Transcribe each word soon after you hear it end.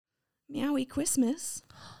Meowy Christmas.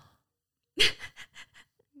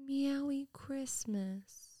 Meowy Christmas.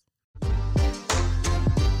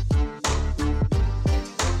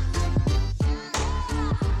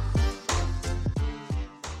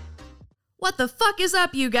 What the fuck is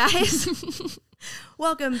up, you guys?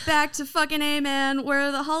 Welcome back to fucking Amen,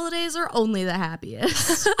 where the holidays are only the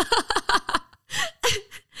happiest.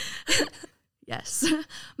 Yes.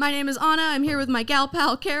 My name is Anna. I'm here with my gal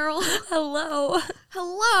pal, Carol. Hello.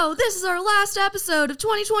 Hello. This is our last episode of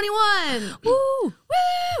 2021. Woo.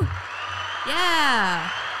 Woo. Yeah.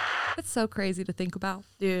 That's so crazy to think about.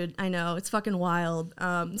 Dude, I know. It's fucking wild.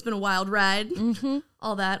 It's been a wild ride. Mm-hmm.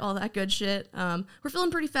 All that good shit. We're feeling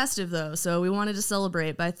pretty festive, though, so we wanted to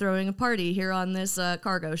celebrate by throwing a party here on this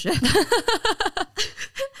cargo ship.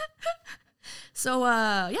 So,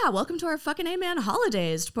 yeah, welcome to our fucking Amen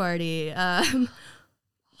holidays party.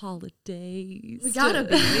 Holidays. We gotta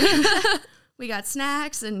be. We got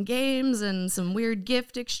snacks and games and some weird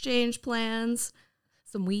gift exchange plans.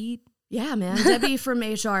 Some weed. Yeah, man. Debbie from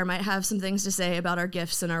HR might have some things to say about our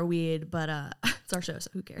gifts and our weed, but it's our show, so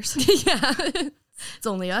who cares? Yeah. It's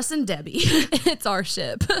only us and Debbie. It's our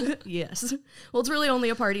ship. Yes. Well, it's really only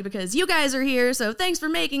a party because you guys are here, so thanks for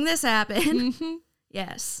making this happen. Mm-hmm.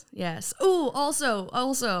 Yes, yes. Ooh,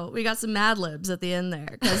 also, we got some Mad Libs at the end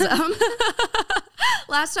there, because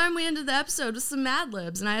last time we ended the episode with some Mad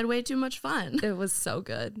Libs, and I had way too much fun. It was so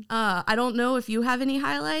good. I don't know if you have any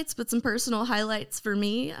highlights, but some personal highlights for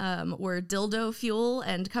me were dildo fuel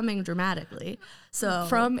and coming dramatically. So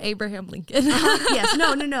From Abraham Lincoln. Yes,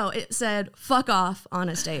 no. It said, "Fuck off,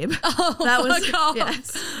 Honest Abe." Oh, that was fuck off.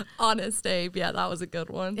 Yes. Honest Abe. Yeah, that was a good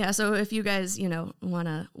one. Yeah, so if you guys,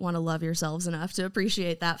 wanna love yourselves enough to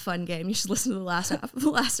appreciate that fun game, you should listen to the last half of the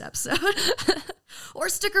last episode. Or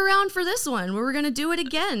stick around for this one, where we're gonna do it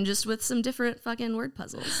again, just with some different fucking word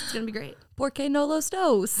puzzles. It's gonna be great. Porque no los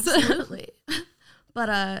dos. Absolutely. But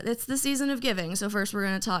it's the season of giving, so first we're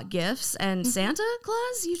gonna talk gifts and Santa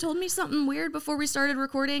Claus. You told me something weird before we started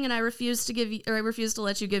recording, and I refused to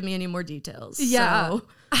let you give me any more details. Yeah. So.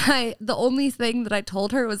 The only thing that I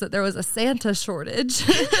told her was that there was a Santa shortage.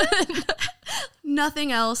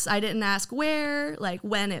 Nothing else. I didn't ask where,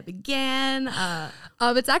 when it began.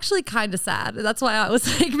 It's actually kind of sad. That's why I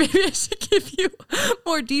was like, maybe I should give you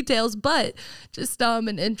more details. But just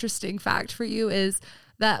an interesting fact for you is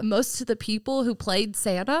that most of the people who played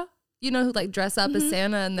Santa, who dress up as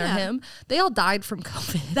Santa and they're him, they all died from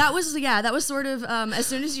COVID. That was sort of, as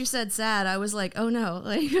soon as you said sad, I was like, oh no.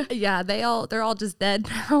 Yeah, they're all just dead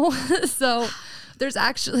now. So there's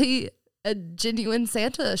actually a genuine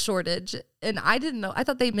Santa shortage. And I didn't know. I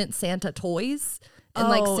thought they meant Santa toys. And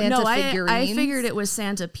Santa figurines. I figured it was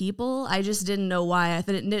Santa people. I just didn't know why. I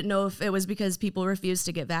didn't know if it was because people refused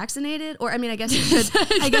to get vaccinated, or I guess it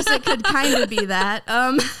could. I guess it could kind of be that.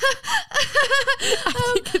 I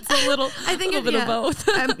think it's a little bit of both.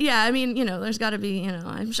 There's got to be.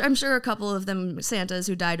 I'm sure a couple of them Santas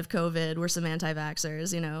who died of COVID were some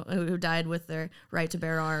anti-vaxxers. Who died with their right to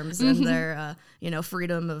bear arms and their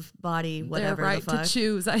freedom of body, whatever. Their right the fuck. to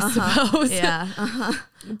choose, I suppose. Yeah.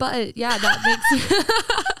 But yeah, that makes.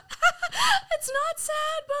 It's not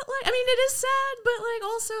sad, but it is sad, but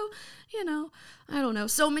also, I don't know.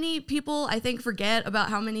 So many people, I think, forget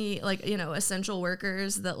about how many essential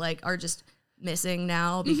workers that are just missing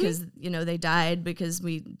now because, they died because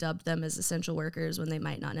we dubbed them as essential workers when they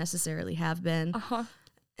might not necessarily have been.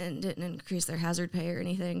 And didn't increase their hazard pay or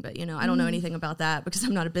anything, but I don't know anything about that because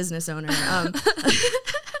I'm not a business owner.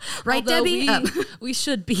 Right, although Debbie? We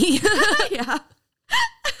should be. Yeah.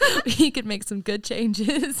 We could make some good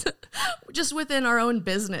changes. Just within our own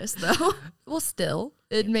business, though. Well, still,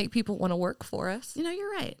 it'd make people want to work for us.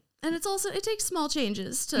 You're right. And it takes small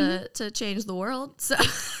changes to change the world. So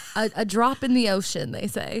a drop in the ocean, they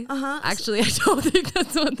say. Actually, I don't think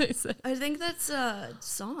that's what they say. I think that's a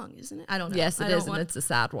song, isn't it? I don't know. Yes, it is, and it's a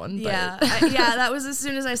sad one. Yeah, but. That was as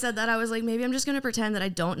soon as I said that, I was like, maybe I'm just going to pretend that I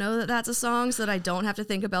don't know that that's a song so that I don't have to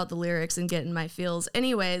think about the lyrics and get in my feels.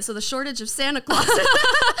 Anyway, so the shortage of Santa Claus.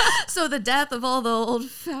 So the death of all the old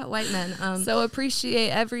fat white men. So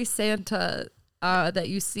appreciate every Santa that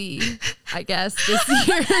you see, I guess, this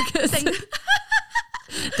year.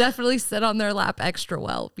 Definitely sit on their lap extra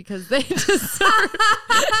well because they deserve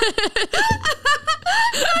it.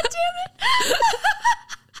 God damn it.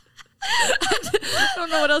 I don't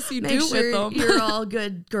know what else you do with them. You're all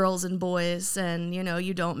good girls and boys, and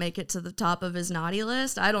you don't make it to the top of his naughty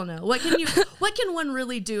list. I don't know. What can one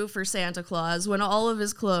really do for Santa Claus when all of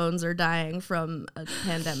his clones are dying from a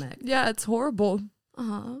pandemic? Yeah, it's horrible.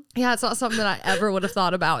 Yeah, it's not something that I ever would have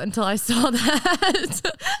thought about until I saw that.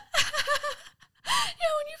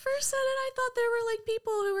 when you first said it, I thought there were like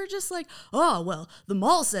people who were just like, oh, well, the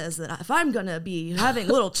mall says that if I'm going to be having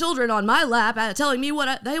little children on my lap telling me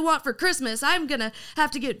what they want for Christmas, I'm going to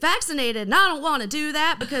have to get vaccinated. And I don't want to do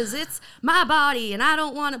that because it's my body and I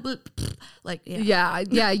don't want to. Like, yeah,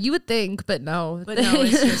 you would think, but no. But no,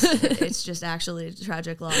 it's just actually a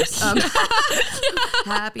tragic loss.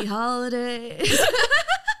 Happy holidays.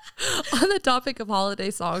 On the topic of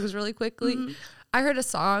holiday songs, really quickly, I heard a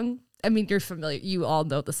song. I mean, you're familiar. You all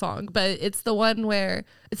know the song, but it's the one where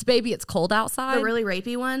it's "Baby, It's Cold Outside." The really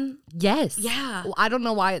rapey one? Yes. Yeah. Well, I don't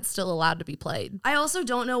know why it's still allowed to be played. I also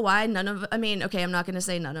don't know why I'm not going to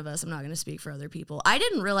say none of us. I'm not going to speak for other people. I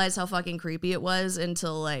didn't realize how fucking creepy it was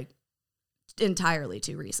until like entirely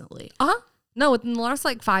too recently. No, within the last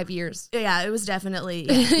like 5 years. Yeah, it was definitely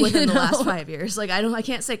within the last 5 years. Like I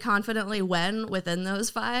can't say confidently when within those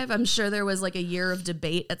 5. I'm sure there was like a year of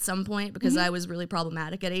debate at some point because I was really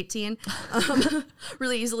problematic at 18,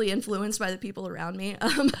 really easily influenced by the people around me.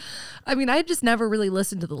 I mean, I just never really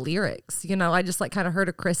listened to the lyrics. You know, I just like kind of heard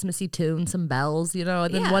a Christmassy tune, some bells, you know,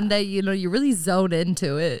 and then one day, you know, you really zone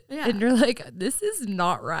into it and you're like, this is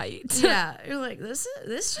not right. Yeah, you're like, this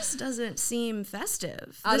just doesn't seem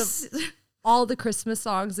festive. All the Christmas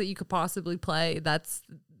songs that you could possibly play, that's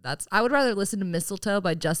I would rather listen to Mistletoe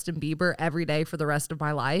by Justin Bieber every day for the rest of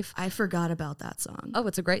my life. I forgot about that song. Oh,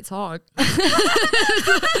 it's a great song.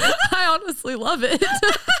 I honestly love it.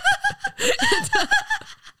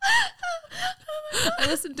 I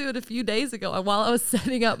listened to it a few days ago while I was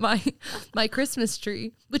setting up my Christmas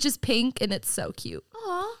tree, which is pink and it's so cute.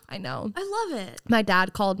 Aw, I know. I love it. My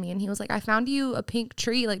dad called me and he was like, I found you a pink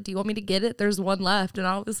tree. Like, do you want me to get it? There's one left. And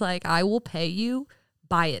I was like, I will pay you.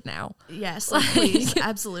 Buy it now. Yes, like, please.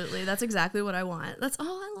 Absolutely. That's exactly what I want. I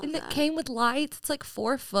love and that. It came with lights. It's like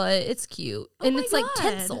 4 foot. It's cute. Oh and my it's God. like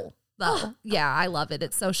tinsel though. Yeah, I love it.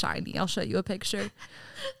 It's so shiny. I'll show you a picture.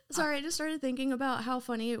 Sorry, I just started thinking about how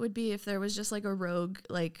funny it would be if there was just like a rogue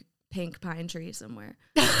like pink pine tree somewhere.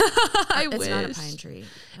 It's wish. Not a pine tree.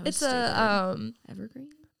 It's stupid. a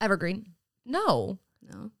evergreen. No,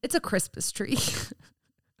 it's a Christmas tree.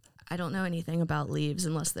 I don't know anything about leaves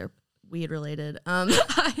unless they're weed related.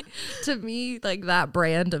 To me, like that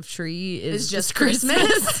brand of tree is just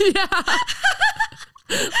Christmas. Yeah.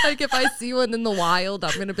 Like if I see one in the wild,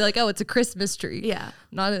 I'm gonna be like, oh, it's a Christmas tree. Yeah,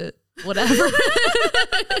 not a whatever.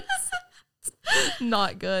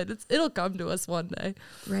 Not good. It'll come to us one day,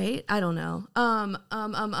 right? I don't know. On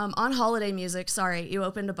holiday music. Sorry, you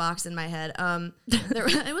opened a box in my head.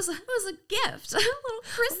 It was a gift, a little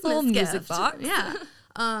Christmas music gift. box. Yeah.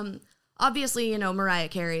 Obviously, you know, Mariah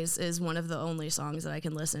Carey's is one of the only songs that I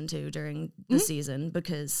can listen to during the season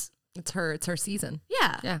because it's her season.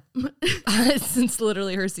 Yeah. It's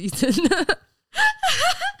literally her season.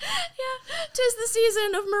 Yeah, 'tis the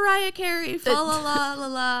season of Mariah Carey. Fa la la la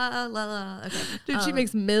la la la. Okay, dude, she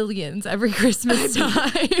makes millions every Christmas time for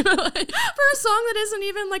a song that isn't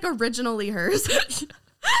even like originally hers.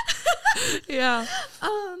 Yeah.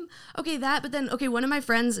 Okay, but then one of my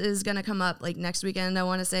friends is gonna come up like next weekend, I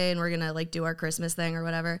want to say, and we're gonna like do our Christmas thing or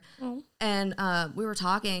whatever. Oh. And we were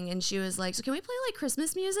talking, and she was like, "So can we play like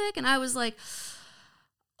Christmas music?" And I was like,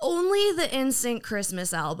 only the NSYNC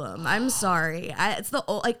Christmas album. I'm sorry.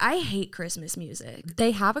 I hate Christmas music. They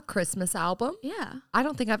have a Christmas album? Yeah. I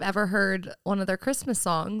don't think I've ever heard one of their Christmas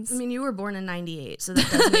songs. I mean, you were born in 98, so that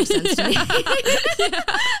does make sense to me. Yeah.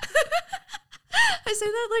 I say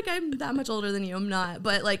that like I'm that much older than you. I'm not.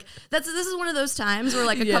 But like this is one of those times where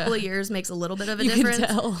like a couple of years makes a little bit of a difference. Can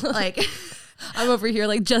tell. Like I'm over here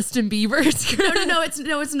like Justin Bieber. No,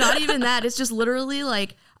 it's not even that. It's just literally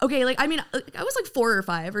like, okay, like, I mean, I was like 4 or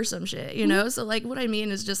 5 or some shit, you know? So like what I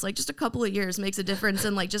mean is just like just a couple of years makes a difference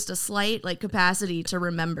in like just a slight like capacity to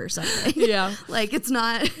remember something. Yeah. Like it's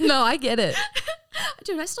not. No, I get it.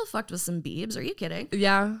 Dude, I still fucked with some Biebs. Are you kidding?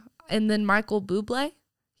 Yeah. And then Michael Bublé.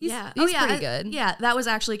 He's pretty good. Yeah, that was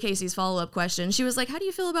actually Casey's follow-up question. She was like, how do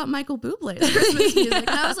you feel about Michael Bublé's Christmas music? And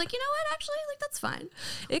I was like, you know what? Actually, like, that's fine.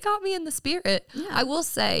 It got me in the spirit. Yeah. I will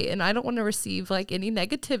say, and I don't want to receive like any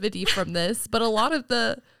negativity from this, but a lot of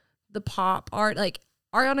the pop art, like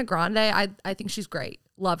Ariana Grande, I think she's great.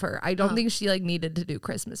 Love her. I don't think she like needed to do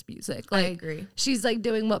Christmas music. Like, I agree. She's like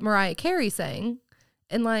doing what Mariah Carey sang.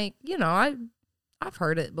 And like, you know, I've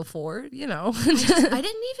heard it before, you know. I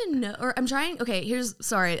didn't even know, or I'm trying, okay,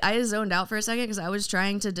 sorry, I zoned out for a second because I was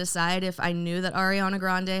trying to decide if I knew that Ariana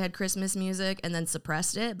Grande had Christmas music and then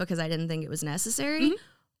suppressed it because I didn't think it was necessary,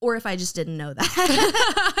 or if I just didn't know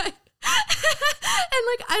that. And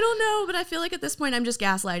like, I don't know, but I feel like at this point I'm just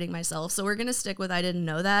gaslighting myself. So we're going to stick with I didn't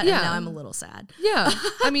know that. Yeah. And now I'm a little sad. Yeah.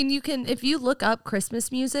 I mean, you can, if you look up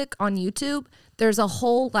Christmas music on YouTube, there's a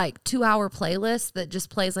whole like 2-hour playlist that just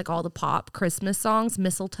plays like all the pop Christmas songs.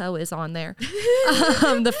 Mistletoe is on there.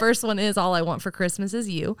 The first one is All I Want for Christmas Is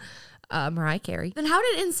You. Mariah Carey. Then how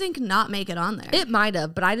did NSYNC not make it on there? It might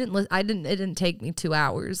have, but it didn't take me 2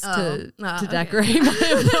 hours to okay. decorate.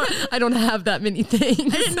 I don't have that many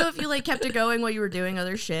things. I didn't know if you like kept it going while you were doing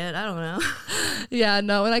other shit. I don't know. Yeah,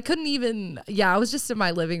 no, and I couldn't even. Yeah, I was just in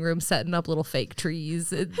my living room setting up little fake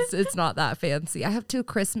trees. It's not that fancy. I have 2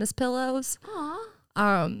 Christmas pillows.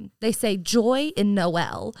 Aww. They say Joy in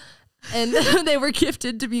Noel, and they were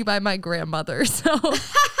gifted to me by my grandmother. So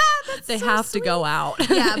they so have sweet. to go out.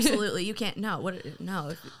 Yeah, absolutely. You can't. No. No.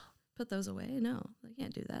 If you put those away. No, they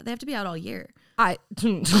can't do that. They have to be out all year.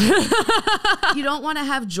 You don't want to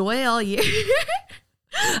have joy all year.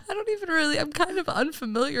 I don't even really. I'm kind of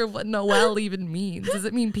unfamiliar with what Noel even means. Does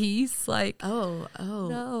it mean peace? Like Noel.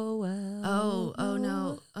 Noel. Oh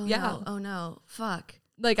no. Oh Yeah. no. Oh no. Fuck.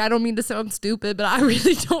 Like, I don't mean to sound stupid, but I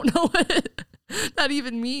really don't know what that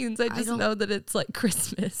even means. I just know that it's like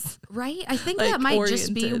Christmas. Right? I think like, that might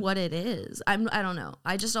just be oriented. what it is. I don't know.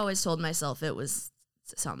 I just always told myself it was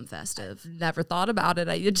something festive. Never thought about it.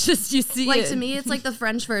 You see Like it. to me, it's like the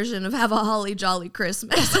French version of have a holly jolly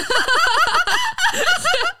Christmas. Let's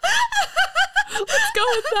go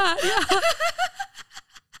with that. Yeah.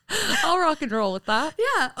 I'll rock and roll with that.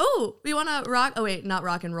 Yeah. Oh, we want to rock. Oh, wait, not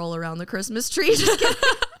rock and roll around the Christmas tree. Just kidding.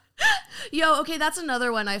 Yo, okay, that's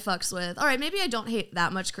another one I fucks with. All right, maybe I don't hate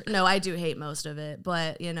that much. No, I do hate most of it.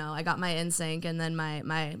 But, you know, I got my NSYNC and then my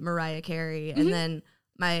Mariah Carey and then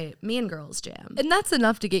my Mean Girls jam. And that's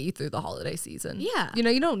enough to get you through the holiday season. Yeah. You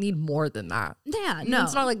know, you don't need more than that. Yeah, You know, no.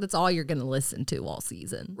 it's not like that's all you're going to listen to all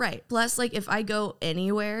season. Right. Plus, like, if I go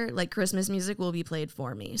anywhere, like, Christmas music will be played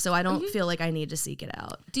for me. So I don't feel like I need to seek it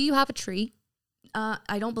out. Do you have a tree?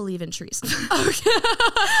 I don't believe in trees. Okay.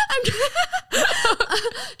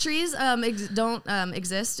 Trees don't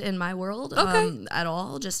exist in my world at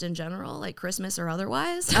all, just in general, like Christmas or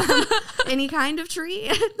otherwise. Any kind of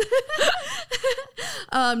tree.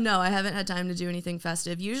 No, I haven't had time to do anything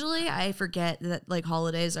festive. Usually I forget that like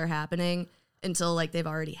holidays are happening until like they've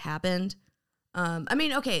already happened. I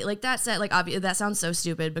mean, okay, like that said, like that sounds so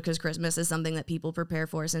stupid because Christmas is something that people prepare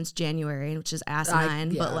for since January, which is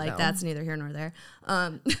asinine, but like that's neither here nor there.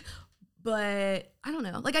 But I don't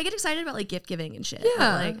know. Like I get excited about like gift giving and shit. Yeah.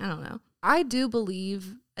 But, like I don't know. I do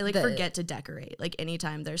believe I like that- forget to decorate like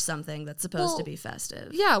anytime there's something that's supposed to be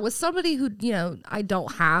festive. Yeah, with somebody who, you know, I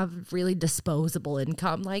don't have really disposable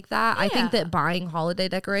income like that. I think that buying holiday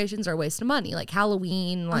decorations are a waste of money. Like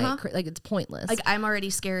Halloween, like it's pointless. Like I'm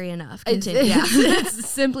already scary enough. It's, Continue. it's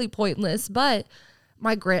simply pointless. But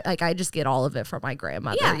I just get all of it from my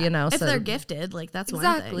grandmother. Yeah, you know, if so they're gifted, like that's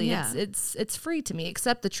exactly. one thing. Yeah. It's free to me,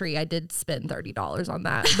 except the tree. I did spend $30 on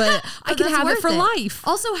that, but I can that's have it worth for life.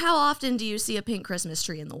 Also, how often do you see a pink Christmas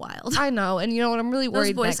tree in the wild? I know, and you know what? I'm really Those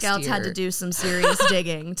worried. Boy next Scouts year. had to do some serious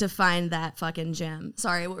digging to find that fucking gem.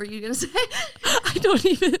 Sorry, what were you gonna say? I don't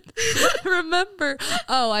even remember.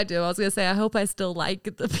 Oh, I do. I was gonna say I hope I still like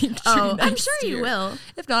the pink tree. Oh, I'm next sure you year. will.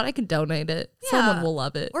 If not, I can donate it. Yeah. Someone will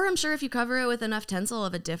love it. Or I'm sure if you cover it with enough tinsel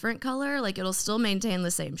of a different color, like it'll still maintain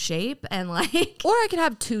the same shape and like. Or I could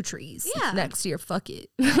have 2 trees next year. Fuck it.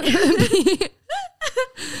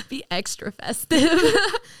 Be extra festive.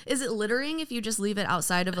 Is it littering if you just leave it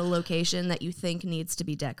outside of a location that you think needs to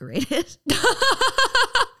be decorated?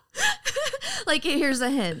 Like, here's a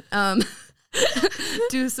hint.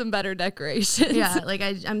 Do some better decorations. Yeah, like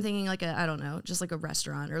I'm thinking like I don't know, just like a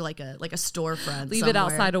restaurant or like a storefront. Leave somewhere. it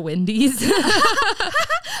outside of Wendy's.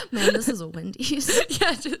 Man, this is a Wendy's.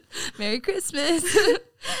 Yeah, just Merry Christmas.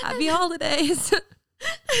 Happy holidays.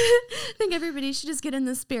 I think everybody should just get in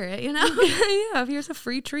the spirit, you know? Yeah, here's a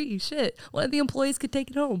free tree. Shit. One of the employees could take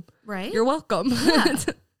it home. Right? You're welcome. Yeah.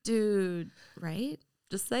 Dude, right?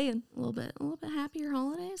 Just saying. A little bit happier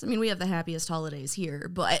holidays. I mean, we have the happiest holidays here,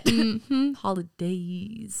 but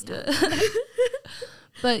Holidays.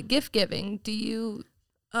 But gift giving, do you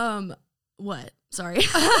what? Sorry.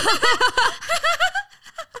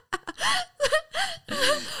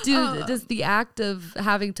 Does the act of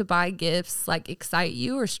having to buy gifts like excite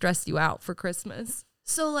you or stress you out for Christmas?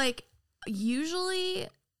 So like usually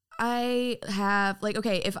I have like,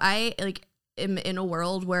 okay, if I like am in a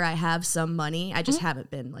world where I have some money, I just haven't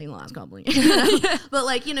been like in the last couple of years. But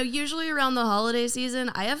like, you know, usually around the holiday season,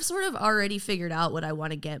 I have sort of already figured out what I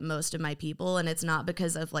want to get most of my people. And it's not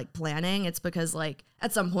because of like planning. It's because like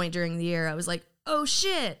at some point during the year, I was like, oh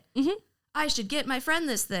shit, I should get my friend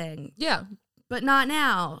this thing. Yeah. But not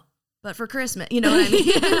now. but for Christmas, you know what I mean?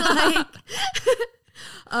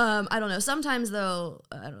 Like, I don't know. Sometimes though,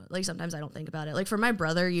 sometimes I don't think about it. Like for my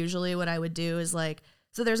brother, usually what I would do is like,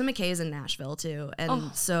 so there's a McKay's in Nashville too.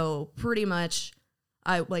 And so pretty much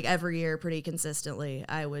I like every year pretty consistently,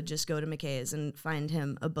 I would just go to McKay's and find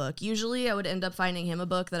him a book. Usually I would end up finding him a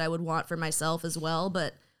book that I would want for myself as well,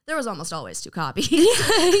 but there was almost always 2 copies.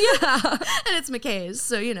 Yeah. And it's McKay's,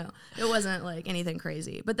 so, you know, it wasn't like anything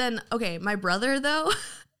crazy. But then, okay, my brother, though,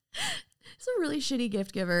 he's a really shitty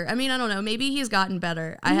gift giver. I mean, I don't know. Maybe he's gotten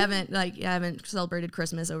better. I haven't celebrated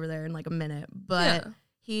Christmas over there in like a minute. But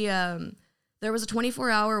he, there was a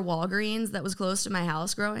 24-hour Walgreens that was close to my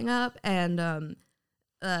house growing up. And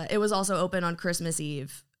it was also open on Christmas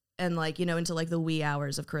Eve and like, you know, until like the wee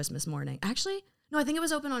hours of Christmas morning. Actually, no, I think it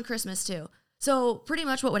was open on Christmas too. So pretty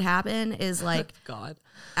much what would happen is like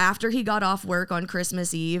after he got off work on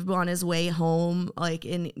Christmas Eve on his way home, like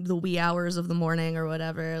in the wee hours of the morning or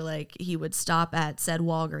whatever, like he would stop at said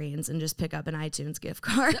Walgreens and just pick up an iTunes gift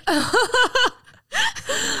card.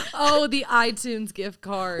 Oh, the iTunes gift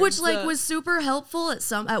card. Which like was super helpful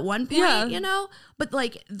at one point, you know? But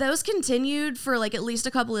like those continued for like at least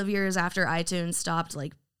a couple of years after iTunes stopped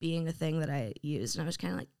like being a thing that I used. And I was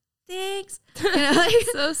kind of like, thanks. You know, like,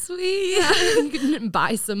 so sweet. You can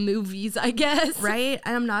buy some movies, I guess. Right?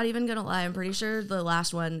 And I'm not even gonna lie. I'm pretty sure the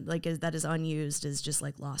last one like that is unused is just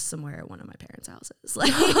like lost somewhere at one of my parents' houses.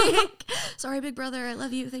 Like, sorry, big brother. I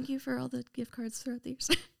love you. Thank you for all the gift cards throughout the years.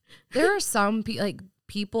 There are some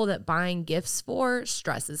people that buying gifts for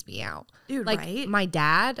stresses me out. Dude, like right? My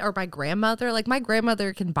dad or my grandmother, like my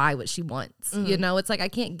grandmother can buy what she wants. You know, it's like I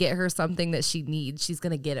can't get her something that she needs. She's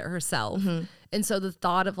going to get it herself. And so the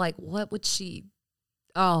thought of like, what would she,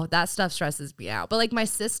 that stuff stresses me out. But like my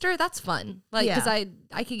sister, that's fun. Like, because I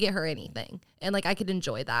could get her anything and like I could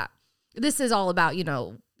enjoy that. This is all about, you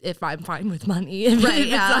know, if I'm fine with money,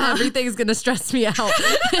 everything's gonna stress me out.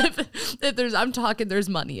 if there's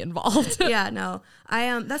money involved. Yeah, no,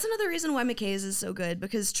 that's another reason why McKay's is so good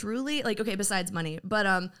because truly, like, okay, besides money, but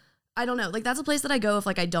I don't know, like that's a place that I go if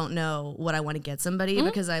like I don't know what I want to get somebody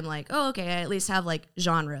because I'm like, oh, okay, I at least have like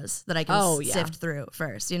genres that I can sift through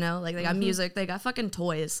first, you know, like they got music, they got fucking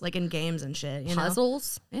toys, like in games and shit, you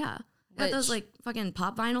puzzles, know? Yeah, got those like fucking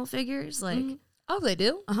pop vinyl figures, like. Oh, they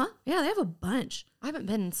do? Yeah, they have a bunch. I haven't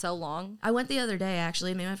been in so long. I went the other day,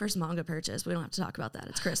 actually. Made my first manga purchase. We don't have to talk about that.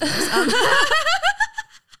 It's Christmas.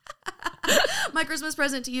 My Christmas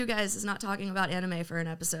present to you guys is not talking about anime for an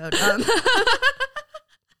episode.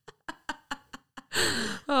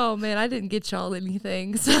 Oh, man, I didn't get y'all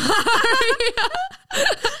anything. Sorry.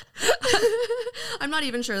 I'm not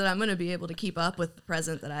even sure that I'm going to be able to keep up with the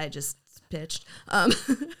present that I just pitched.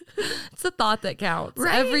 It's the thought that counts,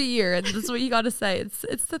 right? Every year. And that's what you got to say.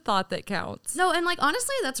 It's the thought that counts. No, and like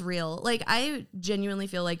honestly, that's real. Like I genuinely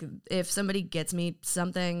feel like if somebody gets me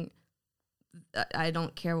something, I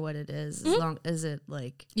don't care what it is, as long as it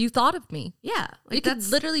like you thought of me. Yeah, like it could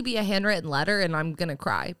literally be a handwritten letter, and I'm gonna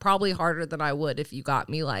cry. Probably harder than I would if you got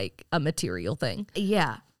me like a material thing.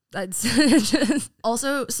 Yeah, that's just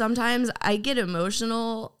also sometimes I get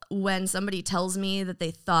emotional when somebody tells me that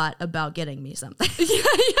they thought about getting me something. Yeah.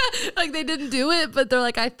 Like they didn't do it, but they're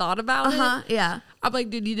like, I thought about it. Yeah. I'm like,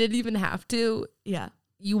 dude, you didn't even have to. Yeah.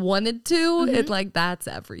 You wanted to. And like, that's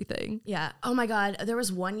everything. Yeah. Oh my God. There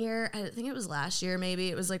was one year, I think it was last year, maybe.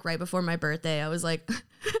 It was like right before my birthday. I was like,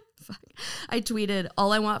 fuck. I tweeted,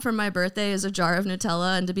 all I want for my birthday is a jar of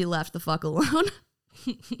Nutella and to be left the fuck alone.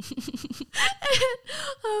 And,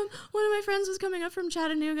 one of my friends was coming up from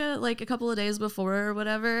Chattanooga like a couple of days before or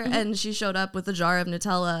whatever, and she showed up with a jar of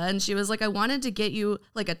Nutella, and she was like, I wanted to get you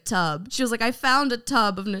like a tub. She was like, I found a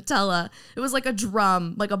tub of Nutella. It was like a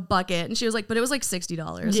drum, like a bucket, and she was like, but it was like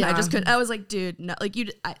 $60. Yeah. I just couldn't. I was like, dude, no, like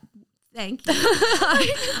thank you.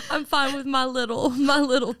 I'm fine with my little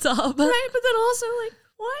tub. Right, but then also like,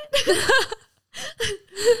 what?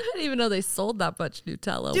 I didn't even know they sold that much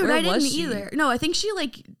Nutella. Dude, Where I didn't was she? either. No, I think she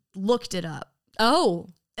like looked it up. Oh.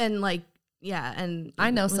 And like, yeah. And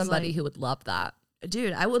I know somebody who would love that.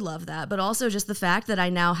 Dude, I would love that. But also just the fact that I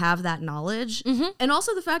now have that knowledge. And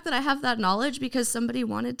also the fact that I have that knowledge because somebody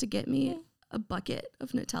wanted to get me a bucket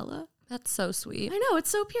of Nutella. That's so sweet. I know, it's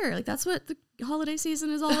so pure. Like that's what the holiday season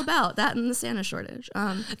is all about. That and the Santa shortage.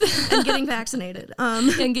 And getting vaccinated.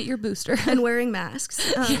 And get your booster. And wearing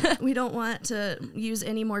masks. We don't want to use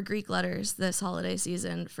any more Greek letters this holiday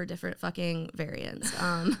season for different fucking variants.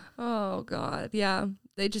 Oh God. Yeah.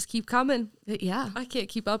 They just keep coming. Yeah. I can't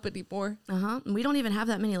keep up anymore. And we don't even have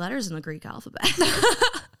that many letters in the Greek alphabet.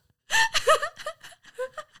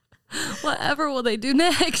 Whatever will they do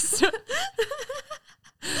next?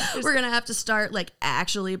 We're gonna have to start like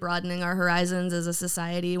actually broadening our horizons as a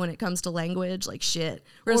society when it comes to language. Like shit,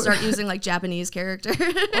 we're gonna start using like Japanese characters.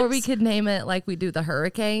 Or we could name it like we do the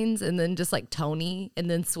hurricanes, and then just like Tony, and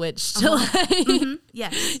then switch to like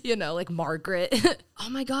yes, you know, like Margaret. Oh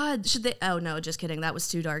my God, should they? Oh no, just kidding. That was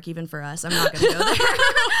too dark even for us. I'm not gonna go there.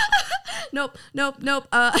 Nope.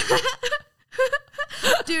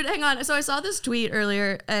 Dude, hang on. So I saw this tweet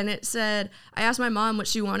earlier and it said, I asked my mom what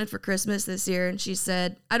she wanted for Christmas this year and she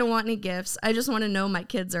said, I don't want any gifts. I just want to know my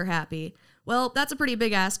kids are happy. Well, that's a pretty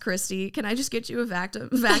big ass, Christy. Can I just get you a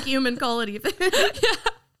vacuum and call it even?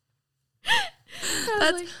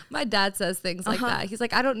 That's my dad says things like that. He's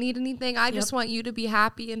like, I don't need anything. I just want you to be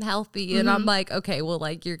happy and healthy. And I'm like, okay, well,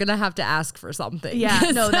 like you're gonna have to ask for something. Yeah,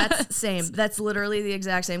 no, that's same. That's literally the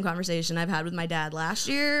exact same conversation I've had with my dad last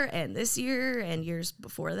year and this year and years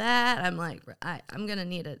before that. I'm like, I'm gonna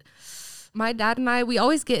need it. My dad and I, we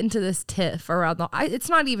always get into this tiff around it's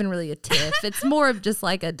not even really a tiff. It's more of just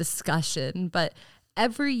like a discussion. But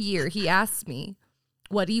every year he asks me,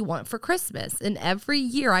 what do you want for Christmas? And every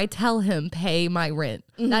year I tell him, pay my rent.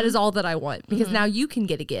 That is all that I want, because now you can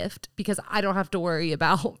get a gift because I don't have to worry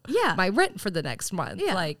about my rent for the next month.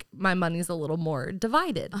 Yeah. Like my money's a little more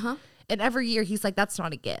divided. And every year he's like, that's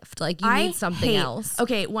not a gift. Like you need something else.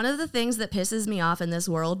 Okay, one of the things that pisses me off in this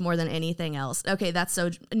world more than anything else. Okay, that's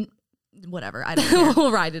so... Whatever, I don't care.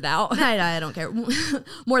 We'll write it out. I don't care.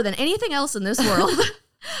 More than anything else in this world...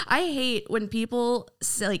 I hate when people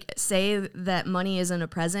say that money isn't a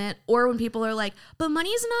present, or when people are like, but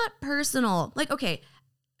money's not personal. Like, okay,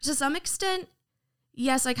 to some extent,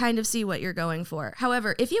 yes, I kind of see what you're going for.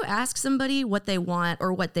 However, if you ask somebody what they want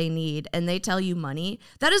or what they need and they tell you money,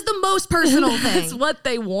 that is the most personal thing. That's what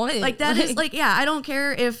they want. Like that is like, yeah, I don't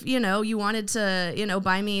care if, you know, you wanted to,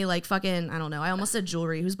 buy me like fucking, I don't know. I almost said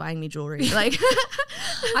jewelry. Who's buying me jewelry? Like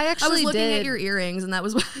I was looking at your earrings and that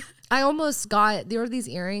was I almost there were these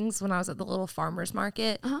earrings when I was at the little farmer's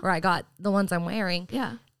market where I got the ones I'm wearing.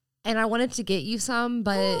 Yeah. And I wanted to get you some,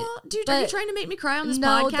 but... dude, are you trying to make me cry on this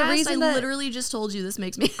podcast? The reason I literally just told you this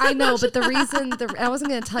makes me... I know, but the reason... I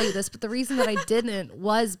wasn't going to tell you this, but the reason that I didn't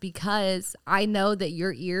was because I know that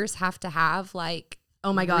your ears have to have, like...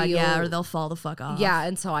 Oh my God, yeah, or they'll fall the fuck off. Yeah,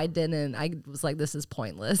 and so I didn't. I was like, this is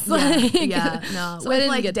pointless. Yeah, no. So with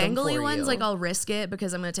like dangly ones, like I'll risk it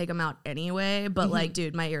because I'm going to take them out anyway. But like,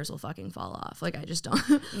 dude, my ears will fucking fall off. Like I just don't.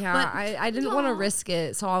 Yeah, but, I didn't want to risk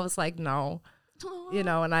it. So I was like, no. You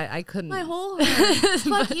know, and I couldn't. My whole heart.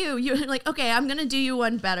 Fuck you. You're like, okay, I'm going to do you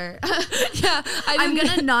one better. Yeah. I'm going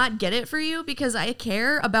to not get it for you because I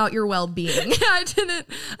care about your well-being. Yeah, I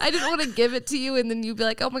didn't want to give it to you and then you'd be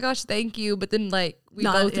like, oh my gosh, thank you. But then like we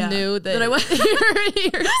both knew that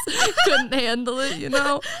your ears couldn't handle it, you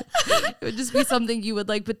know? It would just be something you would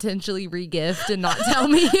like potentially re-gift and not tell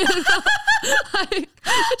me. It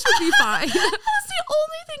should be fine. That's the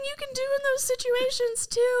only thing you can do in those situations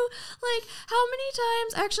too. Like how many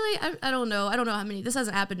times, actually, I don't know how many, this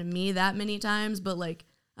hasn't happened to me that many times, but like,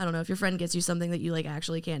 I don't know, if your friend gets you something that you like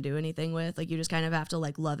actually can't do anything with, like you just kind of have to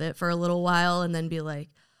like love it for a little while and then be like,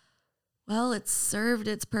 well, it's served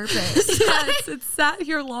its purpose. Yes, it's sat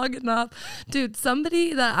here long enough. Dude,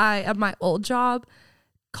 somebody that at my old job,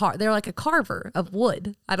 they're like a carver of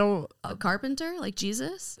wood. A carpenter? Like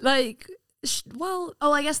Jesus? Like...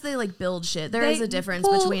 I guess they like build shit. There is a difference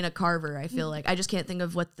between a carver, I feel like. I just can't think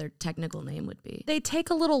of what their technical name would be. They take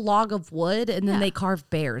a little log of wood and then they carve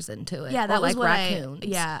bears into it. Yeah, that was like raccoons.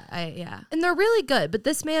 Yeah. And they're really good, but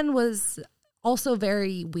this man was also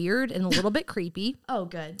very weird and a little bit creepy. Oh,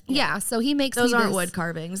 good. Yeah, so he makes those aren't wood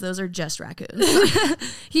carvings. Those are just raccoons.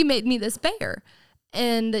 He made me this bear.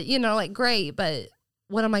 And, you know, like, great, but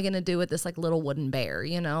what am I going to do with this like little wooden bear,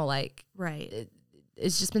 you know? Like, right.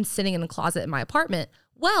 It's just been sitting in a closet in my apartment.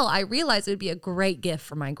 Well, I realized it would be a great gift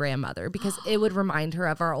for my grandmother because it would remind her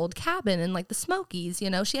of our old cabin and like the Smokies, you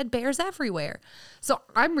know, she had bears everywhere. So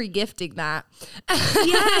I'm regifting that.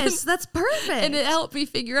 Yes, that's perfect. And it helped me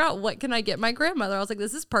figure out what can I get my grandmother. I was like,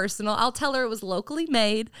 this is personal. I'll tell her it was locally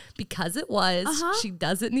made because it was. She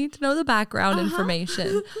doesn't need to know the background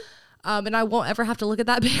information. And I won't ever have to look at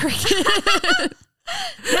that bear again.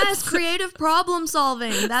 Yes, creative problem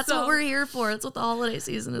solving. That's what we're here for. That's what the holiday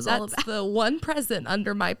season is all about. That's the one present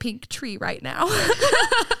under my pink tree right now.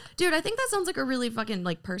 Dude, I think that sounds like a really fucking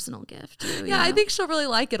like personal gift too. Yeah, I think she'll really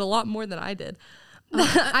like it a lot more than I did.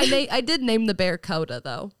 I did name the bear Coda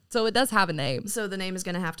though, so it does have a name. So the name is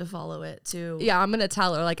gonna have to follow it too. Yeah, I'm gonna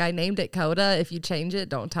tell her like I named it Coda. If you change it,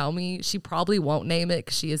 don't tell me. She probably won't name it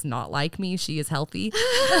because she is not like me. She is healthy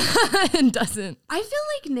and doesn't. I feel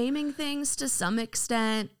like naming things to some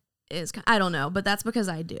extent is, I don't know, but that's because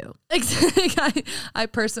I do. Exactly. I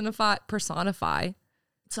personify.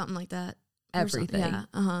 Something like that. Everything. Yeah.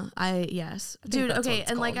 Yes. think Dude, that's what okay.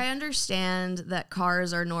 it's And like, called. I understand that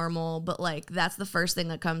cars are normal, but like, that's the first thing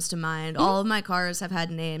that comes to mind. All of my cars have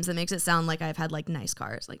had names. That makes it sound like I've had like nice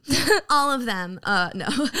cars. Like, all of them. No.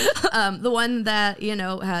 The one that, you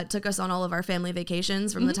know, took us on all of our family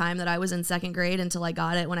vacations from the time that I was in 2nd grade until I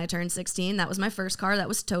got it when I turned 16. That was my first car. That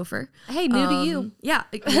was Topher. Hey, new to you. Yeah.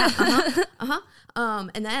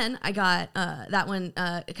 And then I got that one.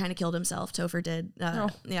 It kind of killed himself. Topher did.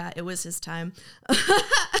 Yeah, it was his time.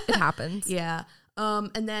 It happens. Yeah.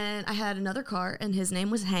 And then I had another car, and his name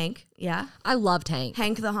was Hank. Yeah. I loved Hank.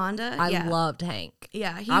 Hank the Honda. I loved Hank.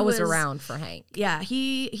 Yeah. I was around for Hank. Yeah.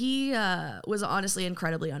 He was honestly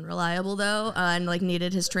incredibly unreliable though, and like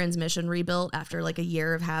needed his transmission rebuilt after like a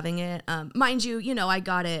year of having it. Mind you, you know, I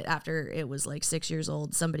got it after it was like 6 years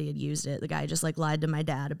old. Somebody had used it. The guy just like lied to my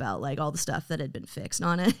dad about like all the stuff that had been fixed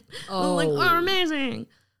on it. Oh. Like, oh, amazing.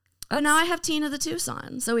 But now I have Tina the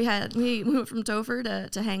Tucson. So we went from Topher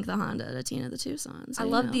to Hank the Honda to Tina the Tucson. So, I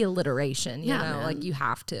love the alliteration, you know, man. like you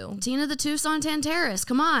have to. Tina the Tucson Tantaris.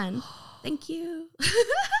 Come on. Thank you.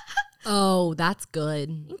 Oh, that's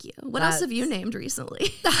good. Thank you. What else have you named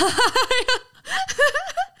recently?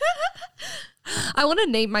 I want to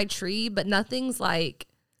name my tree, but nothing's like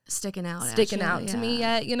Sticking out to me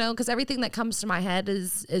yet, you know, because everything that comes to my head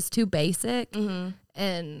is too basic.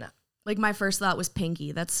 And like my first thought was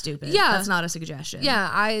Pinky. That's stupid. Yeah. That's not a suggestion. yeah,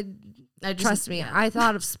 I just, trust me. yeah. I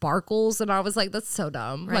thought of sparkles and I was like, that's so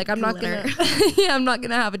dumb. Right, like I'm not glitter. gonna I'm not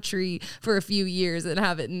gonna have a tree for a few years and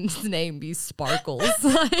have its name be Sparkles.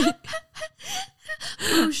 Like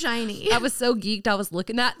Ooh, shiny. I was so geeked I was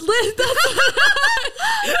looking at Wait,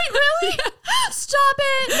 really? Stop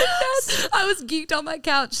it. Yes. I was geeked on my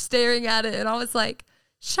couch staring at it and I was like,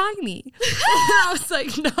 shiny. And I was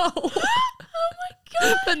like, no. Oh my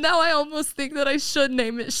God. But now I almost think that I should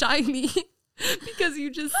name it Shiny because you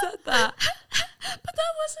just said that. But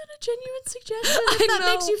that wasn't a genuine suggestion. I If that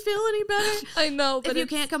know. makes you feel any better. I know, but If you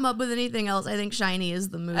can't come up with anything else, I think shiny is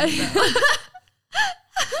the move. though.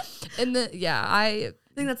 I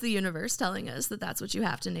I think that's the universe telling us that that's what you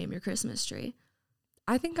have to name your Christmas tree.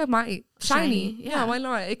 think I might. Shiny. Yeah, why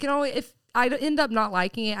not? It can always, if I end up not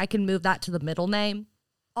liking it, I can move that to the middle name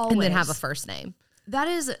Always. and then have a first name. That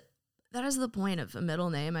is the point of a middle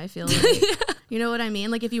name, I feel like. You know what I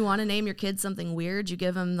mean? Like if you want to name your kid something weird, you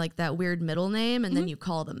give them like that weird middle name and then you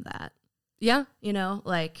call them that. Yeah. You know,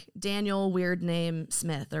 like Daniel weird name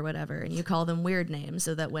Smith or whatever, and you call them weird names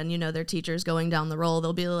so that when, you know, their teacher's going down the roll,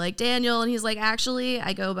 they'll be like, Daniel, and he's like, actually,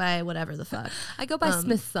 I go by whatever the fuck. I go by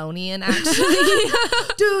Smithsonian, actually.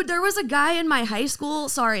 Dude, there was a guy in my high school.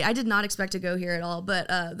 Sorry, I did not expect to go here at all, but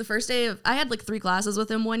the first day I had like 3 classes with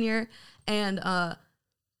him one year, and all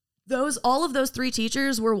of those 3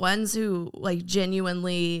 teachers were ones who like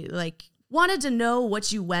genuinely like wanted to know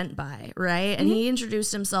what you went by, right? And he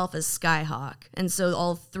introduced himself as Skyhawk. And so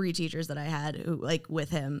all 3 teachers that I had who like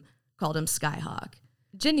with him called him Skyhawk.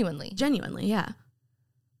 Genuinely. Genuinely, yeah.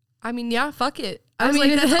 I mean, yeah, fuck it. I was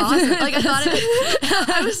like, that's awesome. Like I thought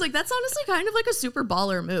I was like, that's honestly kind of like a super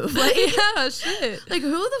baller move. Like, yeah, shit. like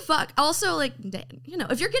who the fuck? Also, like, you know,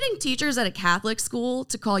 if you're getting teachers at a Catholic school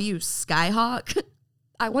to call you Skyhawk,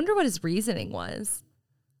 I wonder what his reasoning was.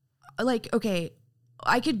 like, okay,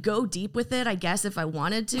 I could go deep with it, I guess, if I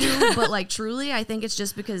wanted to, but like truly, I think it's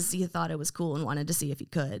just because he thought it was cool and wanted to see if he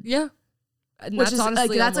could. Yeah. And Which that's is honestly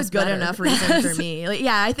like, that's a almost good better. enough reason for me. Like,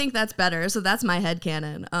 yeah, I think that's better. So that's my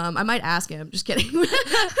headcanon. I might ask him. Just kidding.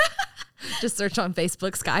 Just search on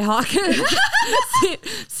Facebook Skyhawk.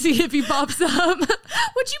 see if he pops up.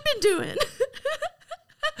 What you been doing?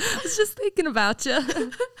 I was just thinking about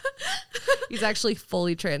you. He's actually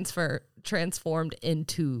fully transformed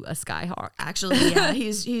into a Skyhawk. Actually, yeah,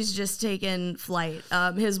 he's just taken flight.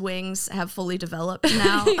 His wings have fully developed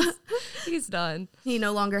now. He's done. He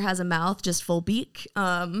no longer has a mouth, just full beak.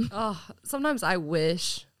 Oh, sometimes I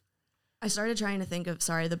wish. I started trying to think of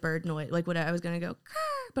the bird noise, like what I was gonna go,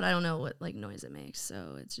 but I don't know what like noise it makes.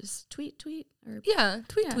 So it's just tweet or Yeah,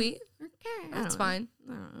 tweet. or, That's fine.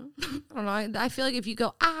 I don't know. I don't know. I feel like if you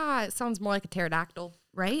go, it sounds more like a pterodactyl.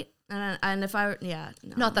 Right? And if no.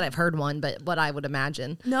 Not that I've heard one, but what I would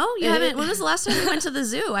imagine. No, you haven't. When was the last time you went to the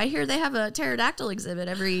zoo? I hear they have a pterodactyl exhibit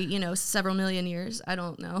every, several million years. I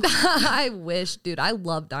don't know. I wish, dude. I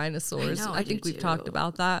love dinosaurs. I know, I think do we've too. talked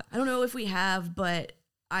about that. I don't know if we have, but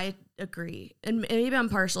I agree. And maybe I'm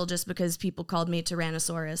partial just because people called me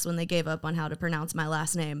Tyrannosaurus when they gave up on how to pronounce my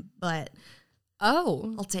last name, but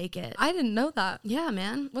Oh, I'll take it. I didn't know that. Yeah,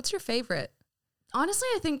 man. What's your favorite? Honestly,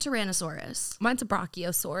 I think Tyrannosaurus. Mine's a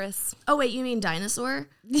Brachiosaurus. Oh, wait, you mean dinosaur?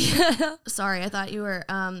 Yeah. Sorry, I thought you were,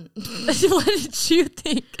 What did you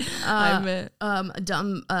think I meant?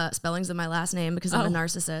 dumb spellings of my last name because I'm a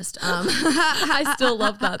narcissist. I still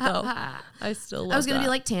love that, though. I was going to be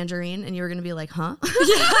like Tangerine, and you were going to be like, huh? That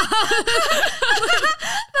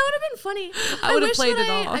would have been funny. I would have played it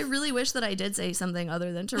off. I really wish that I did say something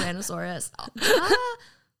other than Tyrannosaurus.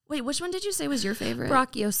 Wait, which one did you say was your favorite?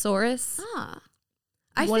 Brachiosaurus.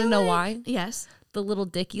 I want to know why? Yes. The little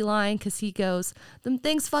Dicky line, because he goes, them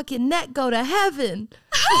things fucking neck go to heaven.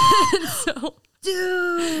 And so,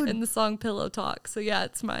 dude. in the song Pillow Talk. So yeah,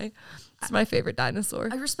 it's my favorite dinosaur.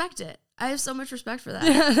 I respect it. I have so much respect for that.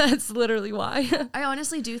 Yeah, that's literally why. I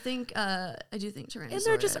honestly do think Tyrannosaurus. And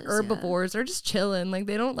they're just herbivores. They're just chilling. Like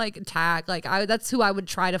they don't like attack. Like that's who I would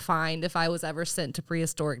try to find if I was ever sent to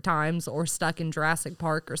prehistoric times or stuck in Jurassic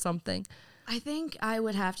Park or something. I think I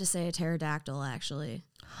would have to say a pterodactyl, actually.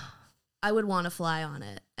 I would want to fly on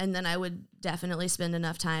it, and then I would definitely spend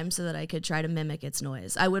enough time so that I could try to mimic its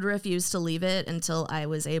noise. I would refuse to leave it until I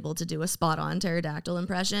was able to do a spot-on pterodactyl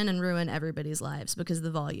impression and ruin everybody's lives because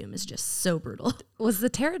the volume is just so brutal. Was the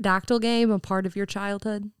pterodactyl game a part of your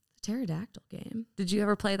childhood? Pterodactyl game? Did you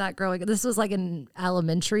ever play that growing up? This was like in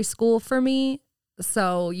elementary school for me.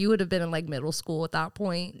 So you would have been in like middle school at that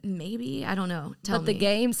point. Maybe. I don't know. Tell me. The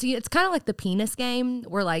game, see, it's kind of like the penis game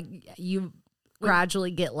where like you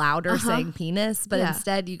gradually get louder saying penis, but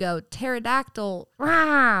instead you go pterodactyl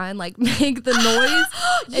rah, and like make the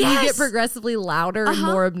noise and you get progressively louder and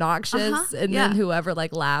more obnoxious and then whoever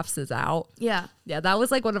like laughs is out. Yeah. Yeah, that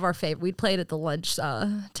was like one of our favorite. We'd play it at the lunch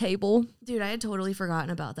table. Dude, I had totally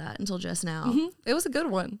forgotten about that until just now. Mm-hmm. It was a good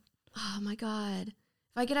one. Oh my God.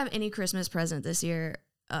 If I could have any Christmas present this year,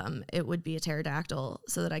 it would be a pterodactyl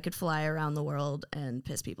so that I could fly around the world and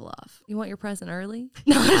piss people off. You want your present early?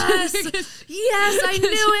 Yes. Yes, I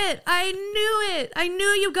knew it. I knew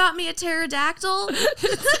you got me a pterodactyl.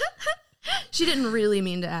 She didn't really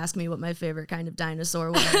mean to ask me what my favorite kind of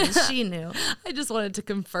dinosaur was. She knew. I just wanted to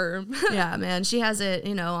confirm. Yeah, man. She has it,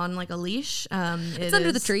 on like a leash. It's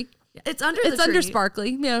under the tree. It's under the tree. It's under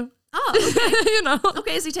Sparkly, yeah. Oh, okay. You know.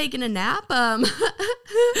 Okay, is he taking a nap? Yeah.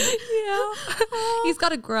 He's got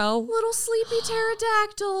to grow. Little sleepy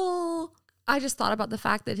pterodactyl. I just thought about the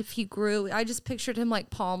fact that if he grew, I just pictured him like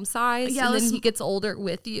palm size, yeah, and then he gets older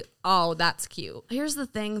with you. Oh, that's cute. Here's the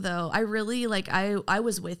thing, though. I really, I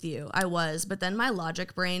was with you. I was. But then my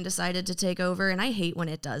logic brain decided to take over, and I hate when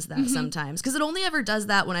it does that sometimes. Because it only ever does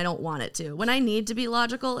that when I don't want it to. When I need to be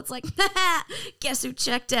logical, it's like, guess who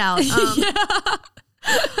checked out? Yeah.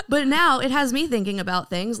 But now it has me thinking about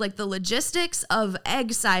things like the logistics of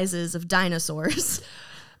egg sizes of dinosaurs.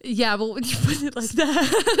 Yeah, but when you put it like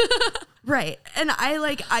that. Right. And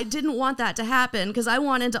I didn't want that to happen because I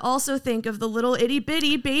wanted to also think of the little itty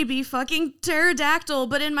bitty baby fucking pterodactyl.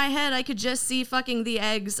 But in my head, I could just see fucking the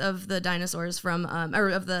eggs of the dinosaurs from, or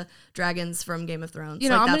of the dragons from Game of Thrones.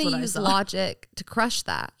 I'm going to use logic to crush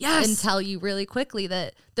that. Yes. And tell you really quickly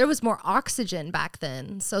that there was more oxygen back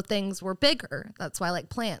then. So things were bigger. That's why like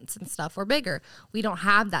plants and stuff were bigger. We don't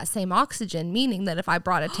have that same oxygen, meaning that if I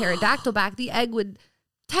brought a pterodactyl back, the egg would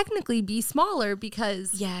technically be smaller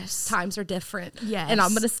because times are different. Yes. And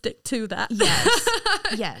I'm going to stick to that. Yes.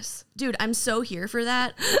 Yes. Dude, I'm so here for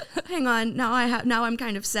that. Hang on. Now I'm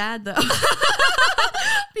kind of sad though.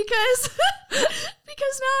 because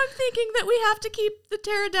now I'm thinking that we have to keep the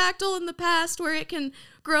pterodactyl in the past where it can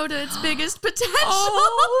grow to its biggest potential.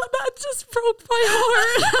 Oh, that just broke my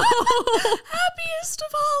heart. Happiest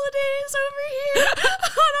of holidays over here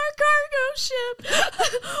on our cargo ship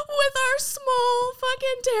with our small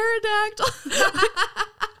fucking pterodactyl.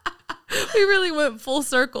 We really went full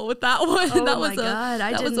circle with that one. Oh that my God.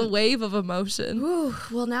 That was a wave of emotion. Whew,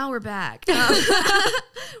 well, now we're back.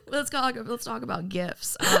 Let's talk about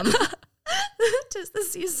gifts. 'Tis the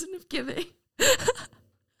season of giving.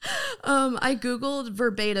 I Googled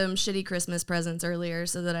verbatim shitty Christmas presents earlier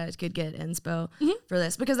so that I could get inspo for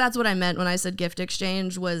this because that's what I meant when I said gift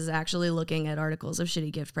exchange was actually looking at articles of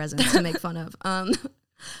shitty gift presents to make fun of.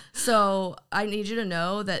 So I need you to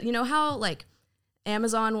know that, how like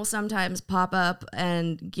Amazon will sometimes pop up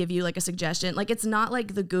and give you like a suggestion. Like it's not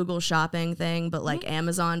like the Google shopping thing, but like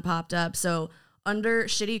Amazon popped up. So under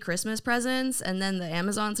shitty Christmas presents and then the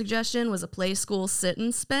Amazon suggestion was a play school sit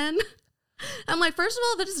and spin. I'm like, first of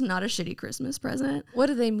all, that is not a shitty Christmas present. What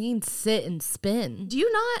do they mean, sit and spin? Do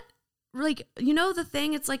you not, like, the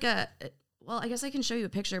thing? It's like well, I guess I can show you a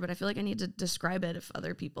picture, but I feel like I need to describe it if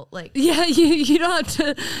other people, like. Yeah, you don't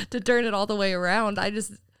have to turn it all the way around.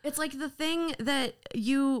 It's like the thing that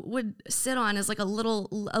you would sit on is like a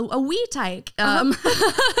little, a wee tyke.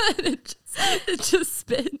 It just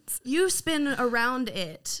spins. You spin around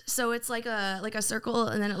it. So it's like a circle,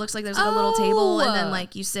 and then it looks like there's like a little table, and then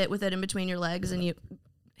like you sit with it in between your legs, and you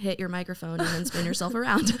hit your microphone and then spin yourself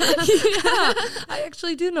around. Yeah, I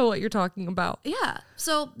actually do know what you're talking about. Yeah.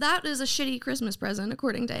 So that is a shitty Christmas present,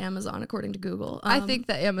 according to Amazon, according to Google. I think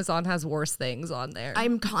that Amazon has worse things on there.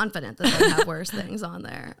 I'm confident that they have worse things on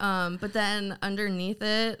there. But then underneath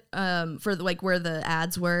it, for like where the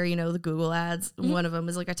ads were, you know, the Google ads, one of them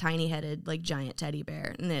is like a tiny headed, like giant teddy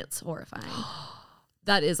bear, and it's horrifying.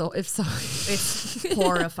 That is, if so, It's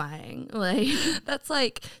horrifying. Like, that's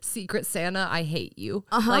like Secret Santa, I hate you.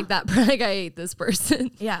 Like that, like I hate this person.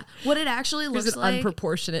 yeah. What it actually There's looks an like.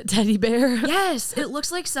 unproportionate teddy bear. Yes. It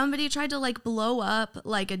looks like somebody tried to like blow up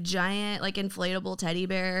like a giant, like inflatable teddy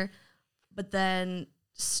bear, but then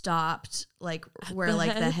stopped like where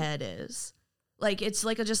like the head is. Like it's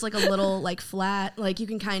like just like a little like flat, like you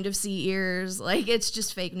can kind of see ears. Like it's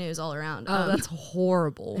just fake news all around. Oh, that's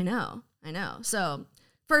horrible. I know. So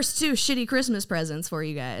first 2 shitty Christmas presents for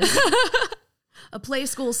you guys. A play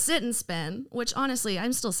school sit and spin, which honestly,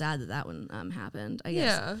 I'm still sad that one happened, I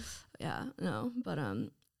guess. Yeah, no, but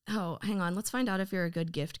oh, hang on. Let's find out if you're a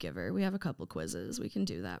good gift giver. We have a couple quizzes. We can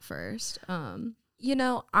do that first. You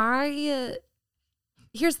know,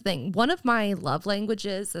 here's the thing. One of my love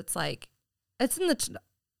languages, it's like either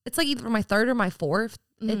my 3rd or my 4th.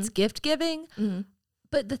 It's gift giving.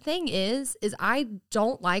 But the thing is I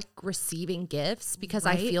don't like receiving gifts because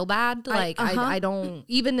I feel bad. Like I don't,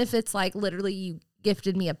 even if it's like literally you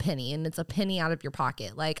gifted me a penny and it's a penny out of your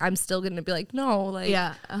pocket, like I'm still going to be like, no, like,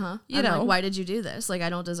 yeah. You know, like, why did you do this? Like, I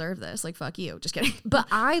don't deserve this. Like, fuck you. Just kidding. But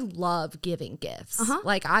I love giving gifts.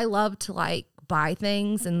 Like I love to like buy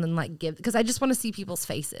things and then like give, because I just want to see people's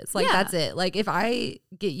faces. Like that's it. Like if I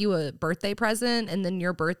get you a birthday present and then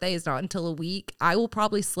your birthday is not until a week, I will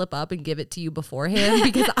probably slip up and give it to you beforehand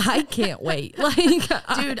because I can't wait. Like,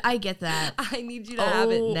 dude, I get that. I need you to have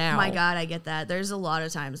it now. Oh my God, I get that. There's a lot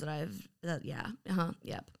of times that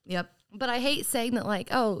yep. But I hate saying that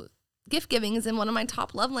like, oh, gift giving is in one of my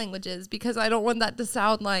top love languages because I don't want that to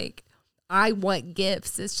sound like I want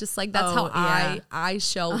gifts. It's just like that's how I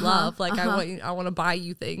show love. Like I want to buy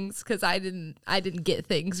you things because I didn't get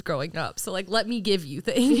things growing up. So like let me give you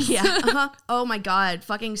things. Yeah. Oh my God,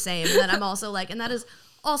 fucking same. And then I'm also like, and that is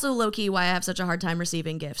also low key why I have such a hard time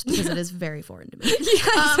receiving gifts because it is very foreign to me.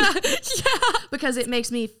 Because it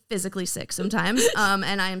makes me physically sick sometimes.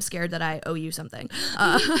 And I am scared that I owe you something.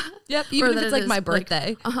 Yep. Even if it's like my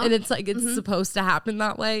birthday and it's like it's supposed to happen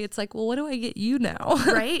that way. It's like, well, what do I get you now?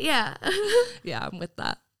 Right? Yeah. Yeah, I'm with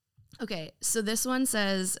that. Okay, so this one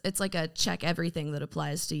says it's like a check everything that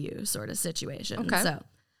applies to you sort of situation. Okay. So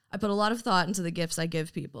I put a lot of thought into the gifts I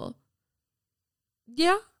give people.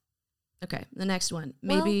 Yeah. Okay, the next one.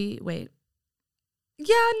 Well, wait.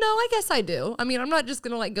 Yeah, no, I guess I do. I mean, I'm not just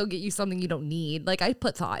going to like go get you something you don't need. Like I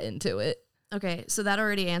put thought into it. Okay, so that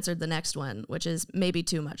already answered the next one, which is maybe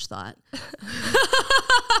too much thought.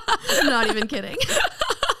 I'm not even kidding.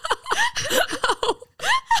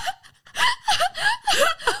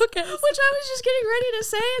 Okay. Which I was just getting ready to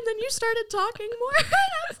say, and then you started talking more. And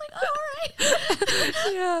I was like, oh, all right.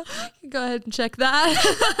 Yeah, go ahead and check that.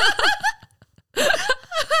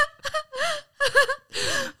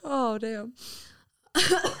 Oh, damn.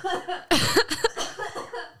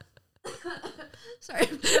 Sorry,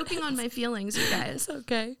 I'm choking on my feelings, you guys.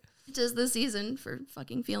 Okay. It is the season for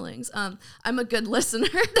fucking feelings. I'm a good listener.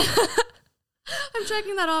 I'm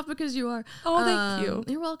checking that off because you are. Oh, thank you.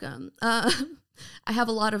 You're welcome. I have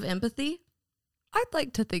a lot of empathy. I'd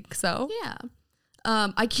like to think so. Yeah.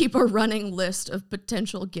 I keep a running list of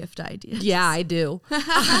potential gift ideas. Yeah, I do.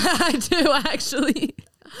 I do, actually.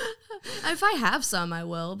 If I have some, I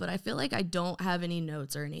will, but I feel like I don't have any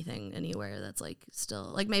notes or anything anywhere that's like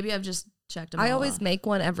still, like maybe I've just checked them I all always off. make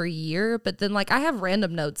one every year, but then like I have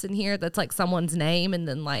random notes in here that's like someone's name and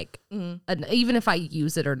then like, and even if I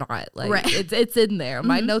use it or not, like it's in there.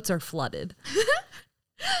 My notes are flooded.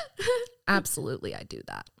 Absolutely, I do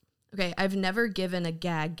that. Okay, I've never given a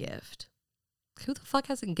gag gift. Who the fuck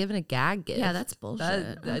hasn't given a gag gift? Yeah, that's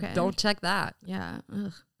bullshit. Okay. Don't check that. Yeah.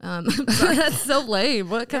 That's so lame.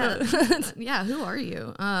 What kind of... Yeah, who are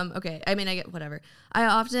you? Okay, I mean, I get whatever. I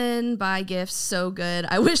often buy gifts so good.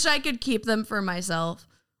 I wish I could keep them for myself.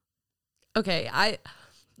 Okay,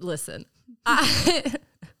 listen.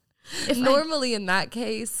 Normally in that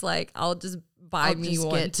case, like I'll just buy me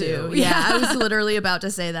one too. Yeah, I was literally about to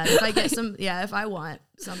say that. If I get some, if I want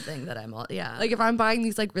something that I'm all, Like if I'm buying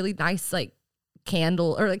these like really nice like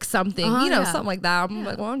candle or like something, something like that. I'm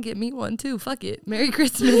like, well, get me one too. Fuck it. Merry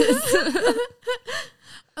Christmas.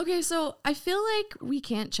 Okay, so I feel like we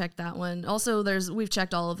can't check that one. Also, we've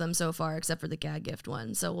checked all of them so far except for the gag gift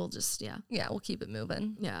one. So we'll just, Yeah, we'll keep it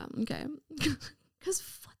moving. Yeah, okay. Because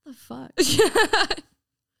what the fuck?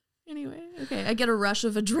 Anyway, okay. I get a rush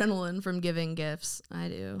of adrenaline from giving gifts. I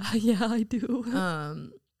do. Yeah, I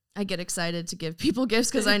do. I get excited to give people gifts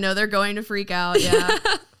because I know they're going to freak out. Yeah.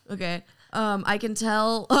 Okay. I can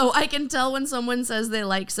tell when someone says they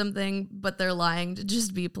like something, but they're lying to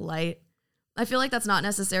just be polite. I feel like that's not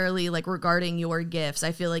necessarily like regarding your gifts.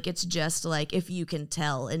 I feel like it's just like if you can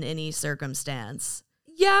tell in any circumstance.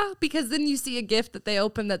 Yeah, because then you see a gift that they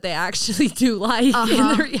open that they actually do like in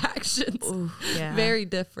the reactions. Ooh, yeah. Very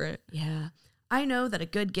different. Yeah. I know that a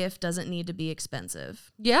good gift doesn't need to be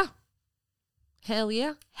expensive. Yeah. Hell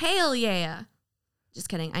yeah. Hell yeah. Just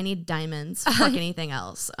kidding. I need diamonds. Fuck anything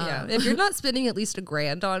else. Yeah. If you're not spending at least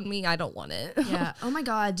 $1,000 on me, I don't want it. Yeah. Oh my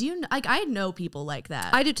God. Do you I know people like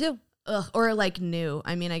that. I do too. Ugh, or like new.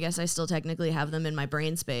 I mean, I guess I still technically have them in my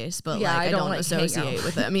brain space, but yeah, like I don't like associate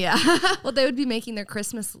with them. Yeah. Well, they would be making their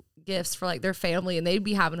Christmas gifts for like their family and they'd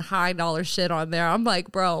be having high dollar shit on there. I'm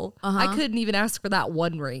like, bro, I couldn't even ask for that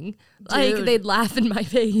one ring. Dude. Like they'd laugh in my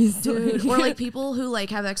face. Dude. Or like people who like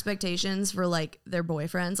have expectations for like their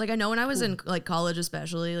boyfriends. Like I know when I was in like college,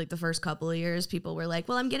 especially like the first couple of years, people were like,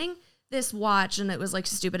 well, I'm getting this watch and it was like a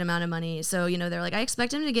stupid amount of money. So, they're like, I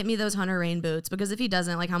expect him to get me those Hunter Rain boots because if he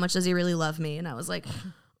doesn't, like, how much does he really love me? And I was like,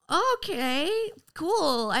 okay,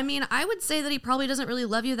 cool. I mean, I would say that he probably doesn't really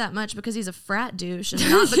love you that much because he's a frat douche and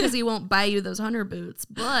not because he won't buy you those Hunter boots.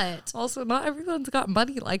 But also, not everyone's got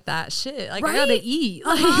money like that. Shit, like I gotta eat.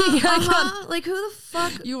 Like who the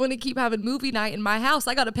fuck? You want to keep having movie night in my house?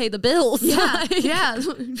 I gotta pay the bills. Yeah, yeah.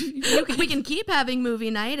 We can keep having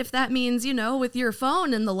movie night if that means with your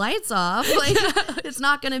phone and the lights off. Like it's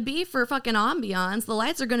not gonna be for fucking ambiance. The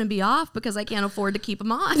lights are gonna be off because I can't afford to keep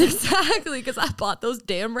them on. Exactly, because I bought those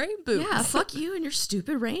damn rain boots. Yeah, fuck you and your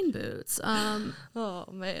stupid rain boots. Oh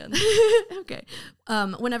man. Okay.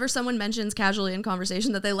 Whenever someone mentions casually in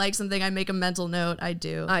conversation that they like something, I make a mental note. I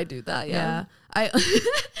do that. Yeah. I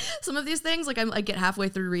some of these things, like I get halfway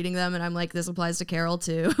through reading them and I'm like, this applies to Carol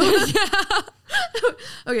too. Yeah.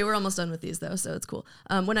 Okay, we're almost done with these though, so it's cool.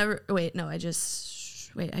 I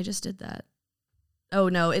just did that. Oh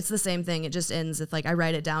no, it's the same thing. It just ends with like I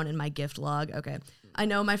write it down in my gift log. Okay. I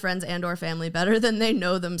know my friends and or family better than they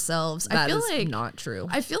know themselves. That I feel is like not true.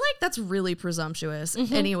 I feel like that's really presumptuous.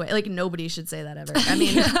 Anyway, like nobody should say that ever. I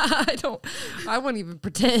mean, I won't even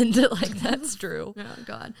pretend like that's true. Oh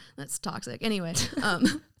God, that's toxic. Anyway,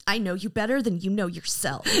 I know you better than you know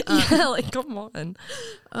yourself. Yeah, like come on.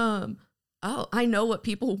 Oh, I know what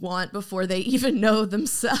people want before they even know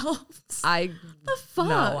themselves. The fuck?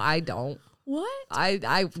 No, I don't. What?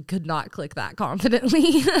 I could not click that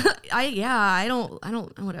confidently. I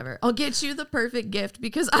don't, whatever. I'll get you the perfect gift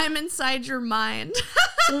because I'm inside your mind.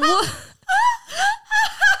 What?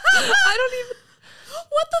 I don't even.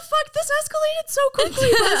 What the fuck? This escalated so quickly,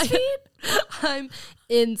 BuzzFeed. I'm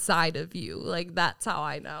inside of you. Like, that's how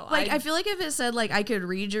I know. Like, I feel like if it said, like, I could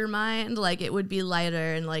read your mind, like, it would be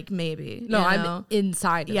lighter and, like, maybe. No, I'm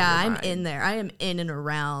inside of Yeah, I'm mind. in there. I am in and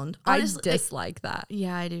around. Honestly, I dislike that.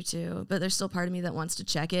 Yeah, I do too. But there's still part of me that wants to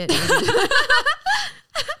check it.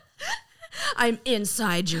 I'm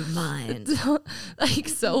inside your mind. Like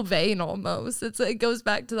so vain almost. It goes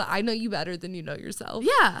back to the I know you better than you know yourself.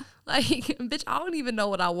 Yeah. Like, bitch, I don't even know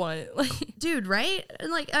what I want. Like, dude, right?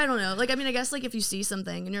 And like, I don't know. Like, I mean, I guess like if you see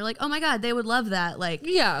something and you're like, oh my God, they would love that. Like,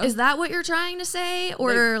 yeah. Is that what you're trying to say?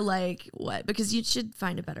 Or like what? Because you should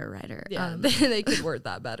find a better writer. Yeah. They could word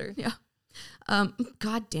that better. Yeah.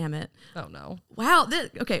 God damn it. Oh no. Wow.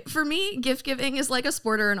 Okay. For me, gift giving is like a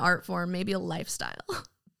sport or an art form, maybe a lifestyle.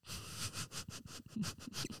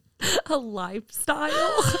 A lifestyle.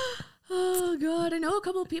 Oh God, I know a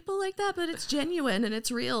couple of people like that, but it's genuine and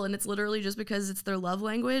it's real and it's literally just because it's their love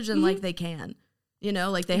language and like they can,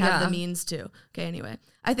 like they have the means to. Okay, anyway,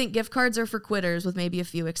 I think gift cards are for quitters with maybe a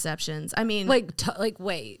few exceptions. I mean,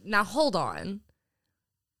 wait, now hold on.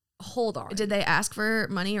 Did they ask for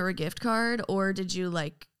money or a gift card, or did you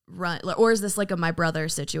like run, or is this like a my brother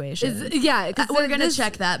situation? We're gonna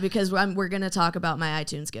check that because we're gonna talk about my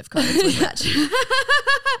iTunes gift cards with that.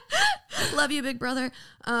 Love you, big brother.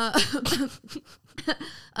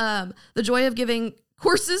 The joy of giving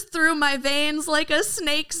courses through my veins like a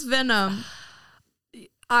snake's venom.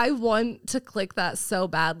 I want to click that so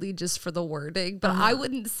badly just for the wording, but I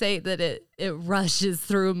wouldn't say that it rushes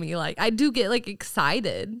through me. Like, I do get like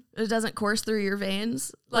excited. It doesn't course through your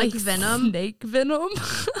veins like venom. Snake venom.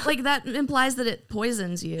 Like that implies that it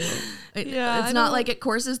poisons you. Yeah, it's not like it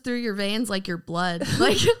courses through your veins like your blood.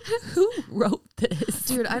 Like who wrote this?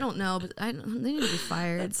 Dude, I don't know, but they need to be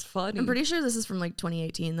fired. That's funny. I'm pretty sure this is from like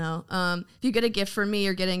 2018 though. If you get a gift from me,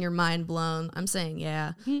 you're getting your mind blown. I'm saying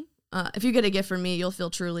yeah. If you get a gift from me, you'll feel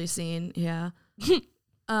truly seen. Yeah.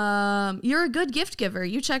 You're a good gift giver.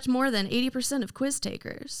 You checked more than 80% of quiz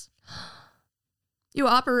takers. You're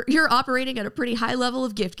operating at a pretty high level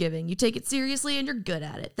of gift giving. You take it seriously and you're good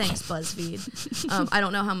at it. Thanks, BuzzFeed. I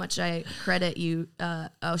don't know how much I credit you.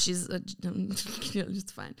 It's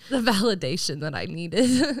fine. The validation that I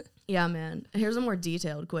needed. Yeah, man. Here's a more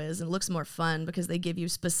detailed quiz, and it looks more fun because they give you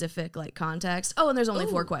specific like context. Oh, and there's only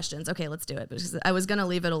 4 questions. Okay, let's do it. Because I was gonna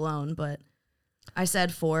leave it alone, but I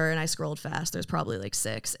said 4 and I scrolled fast. There's probably like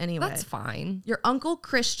 6. Anyway, that's fine. Your uncle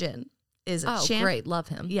Christian is a great, love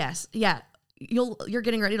him. Yes, yeah. You're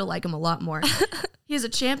getting ready to like him a lot more. He is a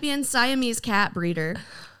champion Siamese cat breeder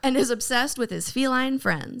and is obsessed with his feline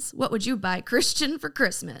friends. What would you buy Christian for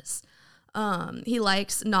Christmas? He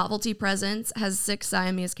likes novelty presents, has 6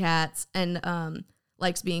 Siamese cats, and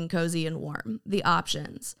likes being cozy and warm. The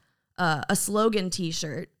options. A slogan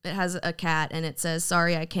t-shirt. It has a cat and it says,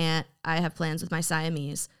 "Sorry, I can't. I have plans with my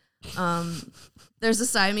Siamese." There's a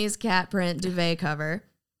Siamese cat print duvet cover.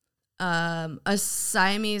 A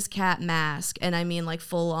Siamese cat mask, and I mean like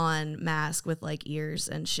full on mask with like ears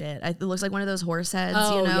and shit. It looks like one of those horse heads,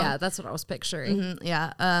 you know? Yeah, that's what I was picturing. Mm-hmm,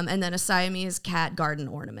 yeah. And then a Siamese cat garden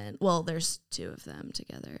ornament. Well, there's 2 of them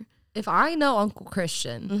together. If I know Uncle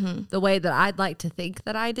Christian the way that I'd like to think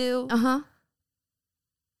that I do,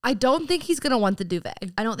 I don't think he's going to want the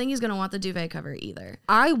duvet. I don't think he's going to want the duvet cover either.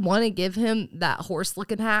 I want to give him that horse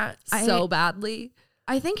looking hat so badly.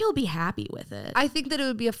 I think he'll be happy with it. I think that it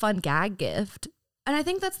would be a fun gag gift. And I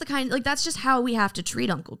think that's the kind, like, that's just how we have to treat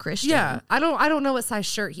Uncle Christian. Yeah. I don't know what size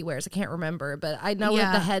shirt he wears. I can't remember, but I know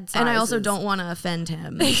what the head size and I also don't want to offend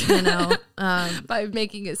him, you know, by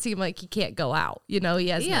making it seem like he can't go out. You know, he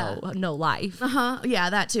has no life. Yeah,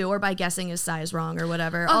 that too. Or by guessing his size wrong or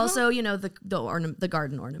whatever. Also, you know, the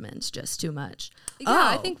garden ornament's just too much. Yeah,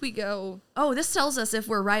 I think we go. Oh, this tells us if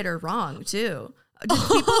we're right or wrong too.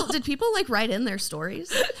 Did people like write in their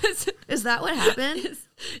stories? Is that what happened?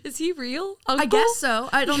 Is he real? Uncle? I guess so.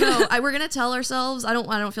 I don't know. We're gonna tell ourselves. I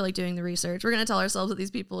don't feel like doing the research. We're gonna tell ourselves that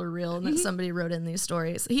these people are real and that somebody wrote in these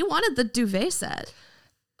stories. He wanted the duvet set.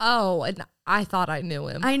 Oh, and I thought I knew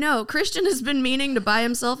him. I know. Christian has been meaning to buy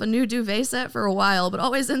himself a new duvet set for a while, but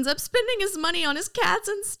always ends up spending his money on his cats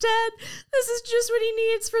instead. This is just what he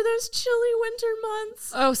needs for those chilly winter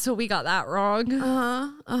months. Oh, so we got that wrong.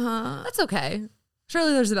 That's okay.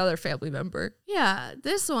 Surely there's another family member. Yeah,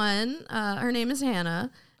 this one, her name is Hannah.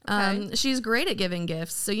 Okay. She's great at giving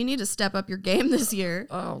gifts, so you need to step up your game this year.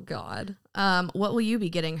 Oh, God. What will you be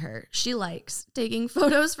getting her? She likes taking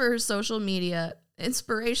photos for her social media,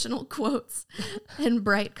 inspirational quotes, and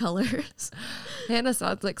bright colors. Hannah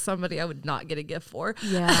sounds like somebody I would not get a gift for.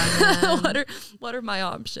 Yeah. What are my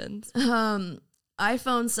options?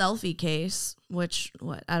 iPhone selfie case,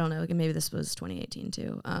 I don't know, maybe this was 2018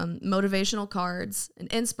 too. Motivational cards, an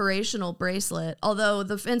inspirational bracelet, although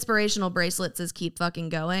the inspirational bracelet says keep fucking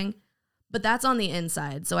going, but that's on the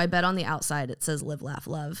inside. So I bet on the outside it says live, laugh,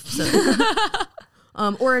 love. So,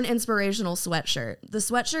 or an inspirational sweatshirt. The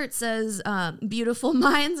sweatshirt says beautiful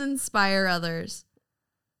minds inspire others.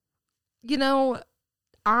 You know,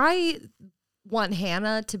 I want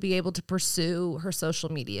Hannah to be able to pursue her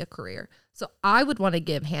social media career. So I would want to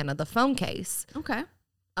give Hannah the phone case. Okay.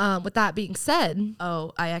 With that being said.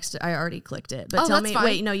 Oh, I already clicked it. But tell me,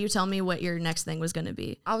 wait, no, you tell me what your next thing was going to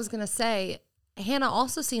be. I was going to say, Hannah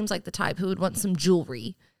also seems like the type who would want some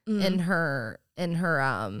jewelry in her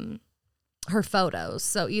photos.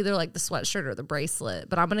 So either like the sweatshirt or the bracelet,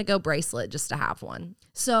 but I'm going to go bracelet just to have one.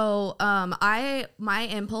 So my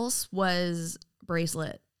impulse was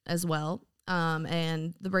bracelet as well.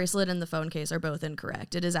 And the bracelet and the phone case are both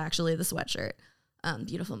incorrect. It is actually the sweatshirt.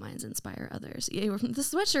 Beautiful minds inspire others. Yeah, the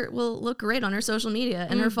sweatshirt will look great on her social media,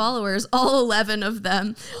 and her followers, all 11 of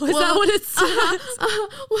them, is that what it says?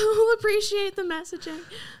 Will appreciate the messaging.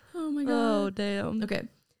 Oh my God. Oh, damn. Okay.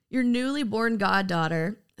 Your newly born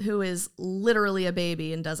goddaughter, who is literally a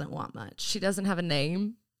baby and doesn't want much. She doesn't have a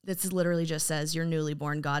name. This literally just says your newly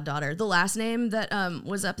born goddaughter. The last name that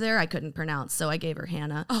was up there I couldn't pronounce, so I gave her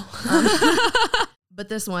Hannah. Oh. But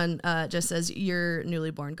this one just says your newly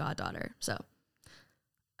born goddaughter. So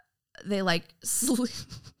they like sleep.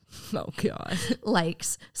 Oh, God.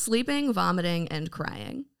 Likes sleeping, vomiting, and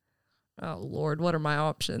crying. Oh, Lord, what are my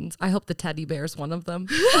options? I hope the teddy bear's one of them.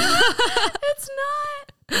 It's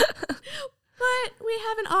not. But we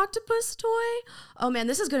have an octopus toy. Oh, man,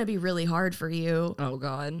 this is going to be really hard for you. Oh,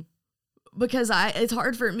 God. Because it's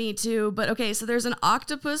hard for me, too. But, okay, so there's an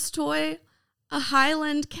octopus toy, a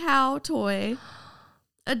Highland cow toy,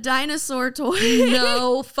 a dinosaur toy.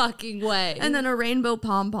 No fucking way. And then a rainbow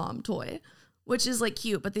pom-pom toy, which is like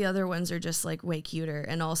cute, but the other ones are just like way cuter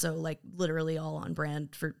and also like literally all on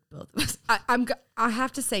brand for both of us. I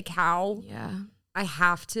have to say cow. Yeah. I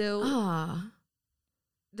have to. Ah.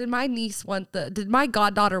 Did my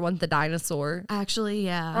goddaughter want the dinosaur? Actually,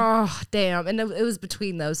 yeah. Oh, damn. And it was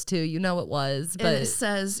between those two. You know it was. But And it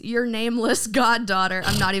says, your nameless goddaughter,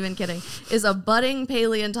 I'm not even kidding, is a budding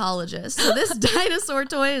paleontologist. So this dinosaur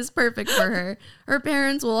toy is perfect for her. Her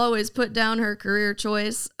parents will always put down her career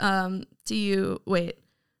choice to you. Wait,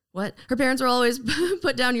 what? Her parents will always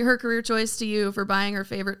put down her career choice to you for buying her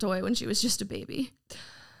favorite toy when she was just a baby.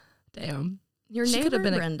 damn. Your She could neighbor, have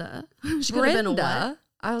been Brenda. She could have been a what? Brenda?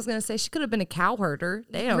 I was going to say she could have been a cow herder.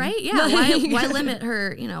 Damn. Right? Yeah. Why limit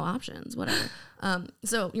her, options, whatever.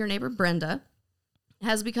 So your neighbor, Brenda,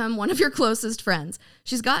 has become one of your closest friends.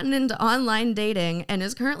 She's gotten into online dating and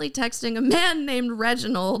is currently texting a man named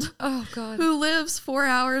Reginald. Oh, God. Who lives 4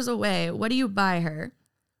 hours away. What do you buy her?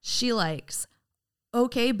 She likes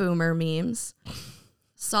okay boomer memes,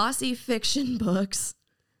 saucy fiction books,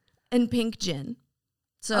 and pink gin.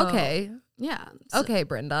 So Okay. Yeah. Okay,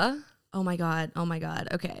 Brenda. Oh my God.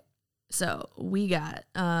 Okay. So we got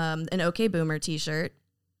an OK Boomer t-shirt.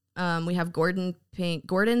 We have Gordon's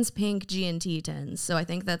pink G&T tins. So I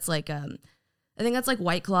think that's like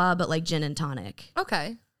White Claw, but like gin and tonic.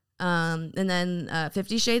 Okay. And then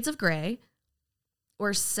 50 Shades of Grey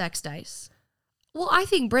or Sex Dice. Well, I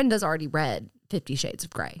think Brenda's already read 50 Shades of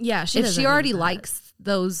Grey. Yeah, if she doesn't already need that. likes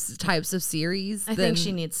those types of series, I then think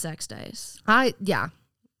she needs Sex Dice. Yeah.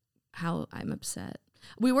 How I'm upset.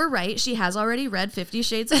 We were right. She has already read 50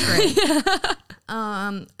 Shades of Grey.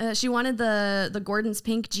 She wanted the Gordon's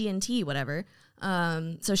pink G&T, whatever.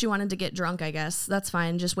 So she wanted to get drunk, I guess. That's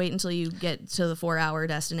fine. Just wait until you get to the 4-hour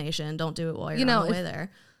destination. Don't do it while you're on the way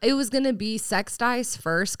there. It was going to be Sex Dice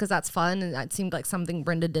first because that's fun. And that seemed like something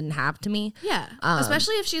Brenda didn't have to me. Yeah.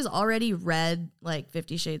 Especially if she's already read like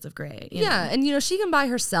 50 Shades of Grey. You know? And, she can buy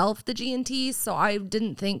herself the G&T. So I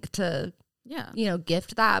didn't think to... Yeah.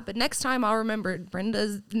 Gift that. But next time I'll remember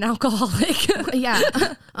Brenda's an alcoholic. Yeah.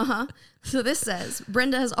 Uh-huh. So this says,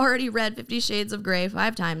 Brenda has already read 50 Shades of Grey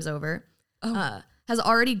 5 times over. Has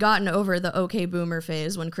already gotten over the OK Boomer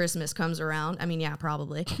phase when Christmas comes around. I mean, yeah,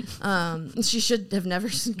 probably. She should have never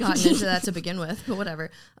gotten into that to begin with, but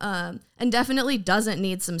whatever. And definitely doesn't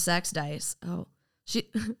need some sex dice. Oh,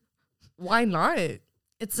 Why not?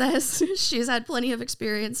 It says she's had plenty of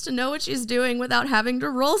experience to know what she's doing without having to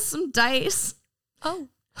roll some dice. Oh.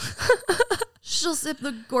 She'll sip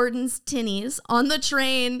the Gordon's tinnies on the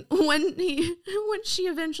train when she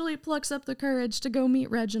eventually plucks up the courage to go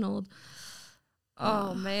meet Reginald.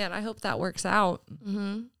 Oh, man. I hope that works out.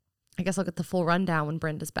 Mm-hmm. I guess I'll get the full rundown when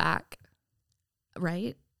Brenda's back.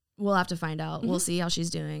 Right? We'll have to find out. Mm-hmm. We'll see how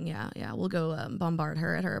she's doing. Yeah. We'll go bombard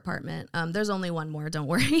her at her apartment. There's only one more. Don't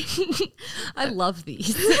worry. I love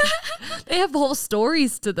these. They have whole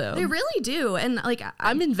stories to them. They really do. And like,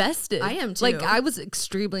 I'm invested. I am too. Like, I was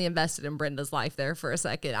extremely invested in Brenda's life there for a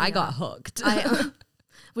second. I got hooked. I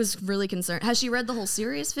was really concerned. Has she read the whole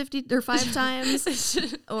series 50 or 5 times?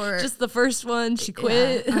 Or just the first one? She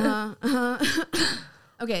quit. Yeah.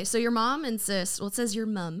 Okay, so your mom insists, well, it says your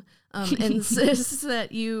mom insists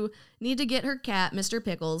that you need to get her cat, Mr.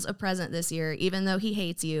 Pickles, a present this year, even though he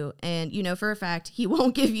hates you. And you know for a fact he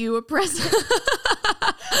won't give you a present.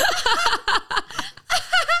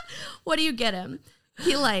 What do you get him?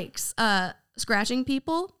 He likes scratching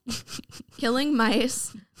people, killing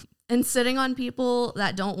mice, and sitting on people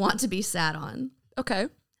that don't want to be sat on. Okay.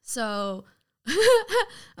 So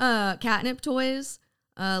catnip toys.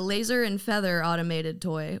 Laser and feather automated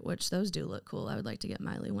toy, which those do look cool. I would like to get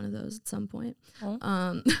Miley one of those at some point.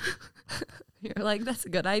 Oh. You're like, that's a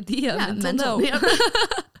good idea. Yeah, mental. No. Yep.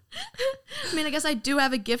 I mean, I guess I do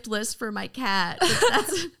have a gift list for my cat.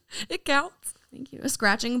 That's It counts. Thank you. A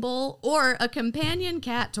scratching bowl or a companion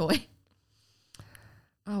cat toy.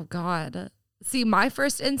 Oh, God. See, my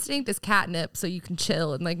first instinct is catnip, so you can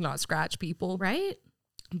chill and like not scratch people. Right?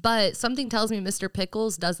 But something tells me Mr.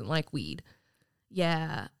 Pickles doesn't like weed.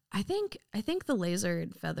 Yeah. I think the laser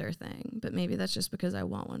and feather thing, but maybe that's just because I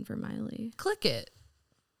want one for Miley. Click it.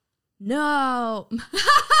 No.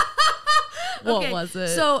 What was it?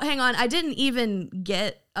 So hang on. I didn't even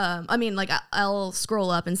get I mean, like, I'll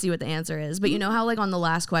scroll up and see what the answer is. But you know how, like, on the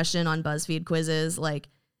last question on BuzzFeed quizzes, like,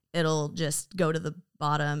 it'll just go to the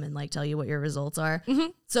bottom and, like, tell you what your results are. Mm-hmm.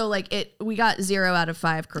 So, like, we got 0 out of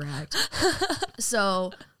 5 correct.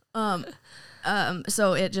 So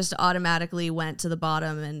it just automatically went to the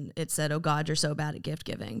bottom and it said, oh God, you're so bad at gift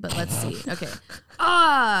giving. But let's see. Okay.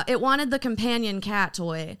 It wanted the companion cat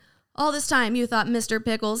toy. All this time you thought Mr.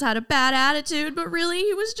 Pickles had a bad attitude, but really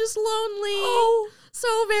he was just lonely. Oh, so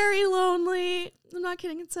very lonely. I'm not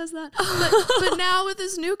kidding, it says that. But now with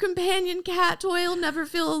his new companion cat toy, he'll never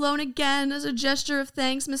feel alone again. As a gesture of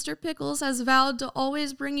thanks, Mr. Pickles has vowed to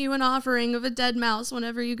always bring you an offering of a dead mouse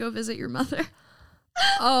whenever you go visit your mother.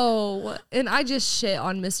 Oh, and I just shit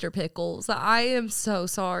on Mr. Pickles. I am so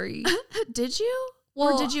sorry. Did you?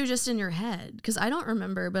 Or did you just in your head? Because I don't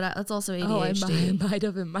remember, but that's also ADHD. I might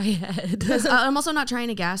have in my head. I'm also not trying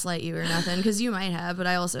to gaslight you or nothing, because you might have, but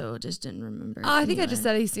I also just didn't remember. I think I just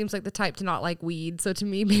said he seems like the type to not like weed, so to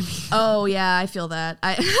me, maybe. Oh, yeah, I feel that.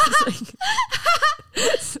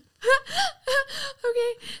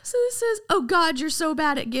 Okay, so this says, oh God, you're so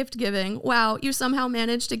bad at gift giving. Wow, you somehow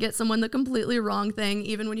managed to get someone the completely wrong thing,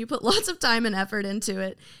 even when you put lots of time and effort into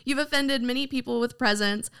it. You've offended many people with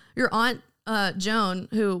presents. Your aunt, Joan,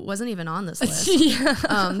 who wasn't even on this list. Yeah.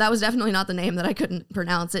 That was definitely not the name that I couldn't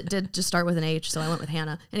pronounce. It did just start with an H, so I went with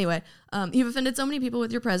Hannah. Anyway, you've offended so many people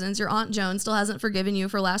with your presents. Your Aunt Joan still hasn't forgiven you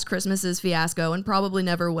for last Christmas's fiasco and probably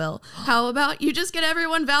never will. How about you just get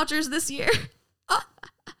everyone vouchers this year?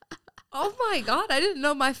 Oh my God, I didn't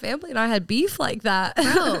know my family and I had beef like that.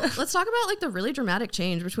 Bro, let's talk about like the really dramatic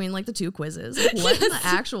change between like the two quizzes. Like, what in the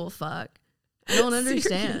actual fuck? I don't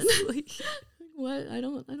understand. What? I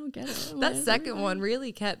don't get it. That second one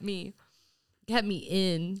really kept me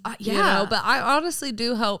in. Yeah. You know? But I honestly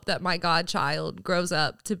do hope that my godchild grows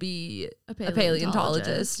up to be a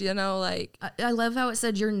paleontologist, you know, like. I love how it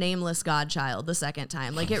said your nameless godchild the second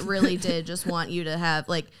time. Like, it really did just want you to have,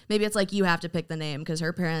 like, maybe it's like you have to pick the name because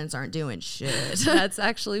her parents aren't doing shit. That's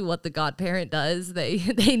actually what the godparent does. They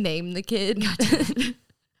name the kid.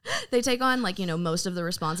 They take on, like, you know, most of the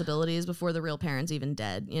responsibilities before the real parent's even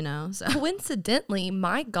dead, you know? So coincidentally,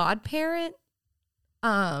 my godparent,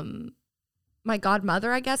 my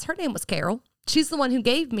godmother, I guess, her name was Carol. She's the one who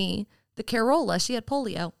gave me the Carola. She had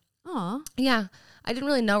polio. Aw. Yeah. I didn't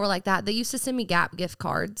really know her like that. They used to send me Gap gift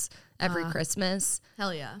cards every Christmas.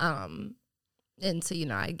 Hell yeah. And so, you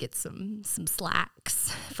know, I'd get some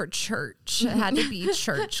slacks for church. It had to be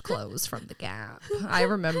church clothes from the Gap. I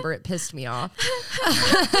remember it pissed me off.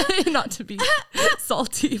 Not to be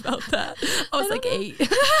salty about that. I was like 8. I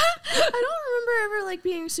don't remember ever like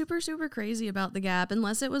being super, super crazy about the Gap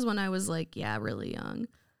unless it was when I was like, really young.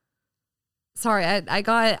 Sorry,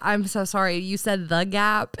 I'm so sorry. You said the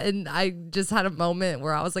Gap, and I just had a moment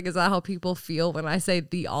where I was like, is that how people feel when I say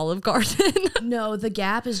the Olive Garden? No, the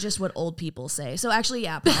Gap is just what old people say. So actually,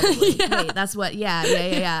 yeah, probably. Yeah. Wait, that's what,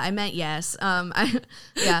 yeah. I meant yes.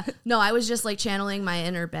 No, I was just like channeling my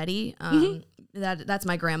inner Betty. That's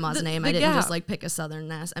my grandma's name. I didn't just like pick a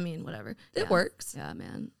Southern ass. I mean, whatever. It works. Yeah,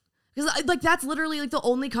 man. Because like that's literally like the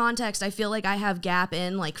only context I feel like I have Gap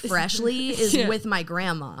in like freshly is with my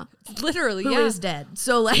grandma, literally, who is dead.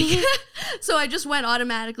 So like, so I just went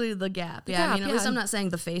automatically to the Gap. Yeah, I mean, at least I'm not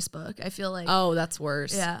saying the Facebook. I feel like that's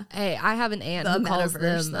worse. Yeah. Hey, I have an aunt who calls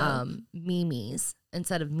them memes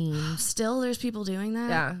instead of memes. Still, there's people doing that.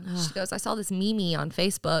 Yeah, she goes, I saw this meme on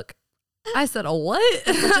Facebook. I said, a what?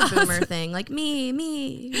 It's such a boomer thing. Like me.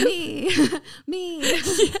 Yeah.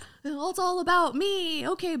 Well, it's all about me.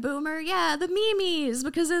 Okay, boomer. Yeah, the memes,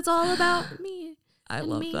 because it's all about me. I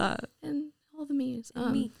love that. And all the memes.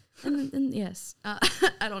 Me. And yes.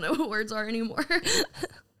 I don't know what words are anymore.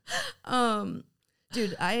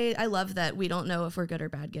 Dude, I love that we don't know if we're good or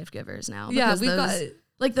bad gift givers now. Yeah, we've got it.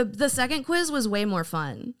 Like the second quiz was way more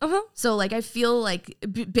fun. So like I feel like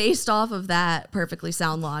based off of that perfectly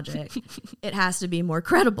sound logic, it has to be more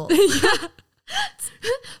credible.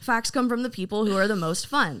 Facts come from the people who are the most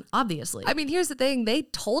fun, obviously. I mean, here's the thing. They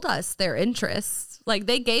told us their interests. Like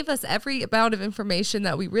they gave us every amount of information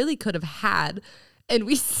that we really could have had, and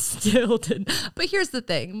we still didn't. But here's the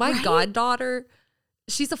thing. My goddaughter,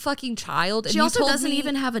 she's a fucking child. And she also doesn't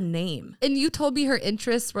even have a name. And you told me her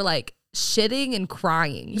interests were like shitting and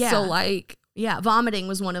crying. Yeah. So like, yeah, vomiting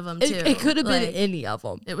was one of them too. It could have been any of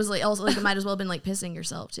them. It was like also like it might as well have been like pissing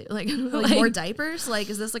yourself too. Like more diapers. Like,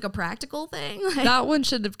 is this like a practical thing? Like, that one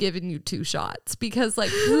should have given you 2 shots because like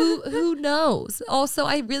who knows? Also,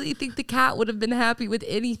 I really think the cat would have been happy with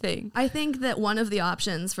anything. I think that one of the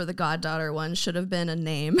options for the goddaughter one should have been a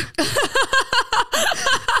name. I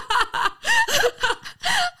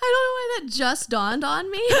don't know why that just dawned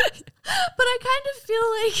on me. But I kind of feel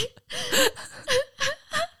like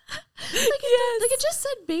like it just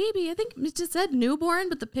said baby. I think it just said newborn,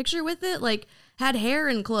 but the picture with it like had hair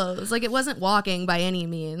and clothes. Like it wasn't walking by any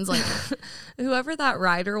means. Like whoever that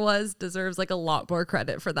writer was deserves like a lot more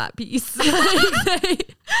credit for that piece.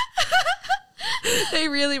 They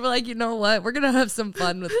really were like, you know what? We're gonna have some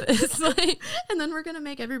fun with this. Like, and then we're gonna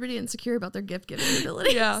make everybody insecure about their gift giving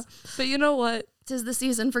abilities. Yeah, but you know what? 'Tis the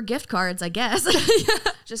season for gift cards, I guess.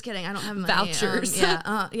 Just kidding. I don't have money. Vouchers.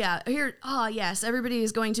 Yeah. Here. Oh, yes. Everybody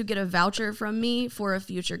is going to get a voucher from me for a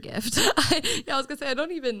future gift. I was gonna say I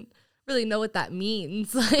don't even really know what that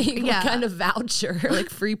means. Like, what kind of voucher? Like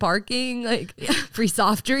free parking? Like free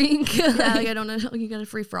soft drink? Like I don't know. You get a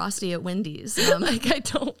free frosty at Wendy's. Like I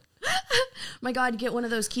don't. My God, get one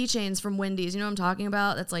of those keychains from Wendy's. You know what I'm talking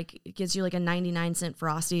about? That's like, it gives you like a 99-cent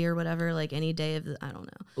frosty or whatever, like any day of the, I don't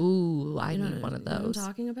know. Ooh, I need one of those. You know what I'm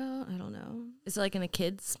talking about? I don't know. Is it like in a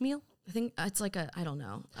kid's meal? I think it's like I don't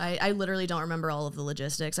know. I literally don't remember all of the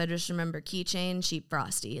logistics. I just remember keychain, cheap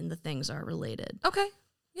frosty, and the things are related. Okay.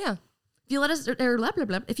 Yeah. If you let us, or blah, blah,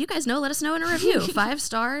 blah, if you guys know, let us know in a review. 5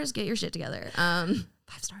 stars, get your shit together. 5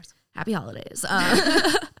 stars. Happy holidays.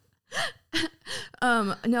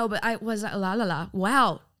 No, but I was la.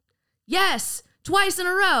 Wow. Yes. Twice in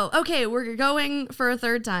a row. Okay. We're going for a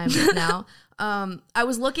third time now. I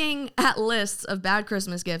was looking at lists of bad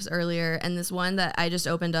Christmas gifts earlier, and this one that I just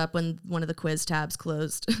opened up when one of the quiz tabs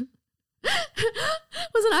closed was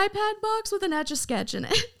an iPad box with an Etch-a-Sketch in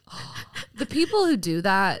it. The people who do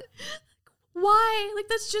that. Why? Like,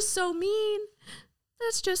 that's just so mean.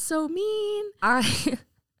 That's just so mean. I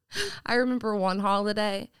remember one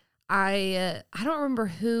holiday. I don't remember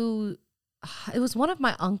who. It was one of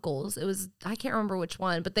my uncles. I can't remember which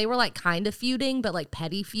one, but they were like kind of feuding, but like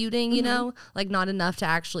petty feuding, you know, like not enough to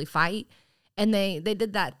actually fight. And they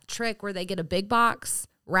did that trick where they get a big box,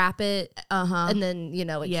 wrap it, and then, you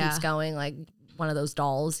know, it keeps going like one of those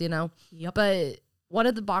dolls, you know. Yep. But one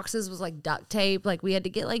of the boxes was like duct tape. Like we had to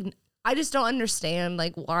get like, I just don't understand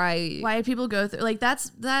like why people go through like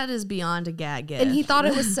that is beyond a gag gift. And he thought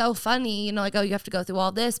it was so funny, you know, like, oh, you have to go through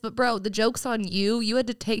all this, but bro, the joke's on you. You had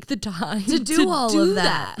to take the time to do all of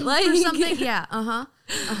that. Like or something. Yeah.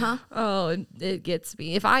 Oh, it gets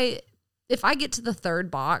me. If I get to the third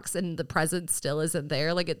box and the present still isn't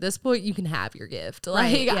there, like at this point you can have your gift.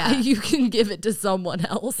 Like you can give it to someone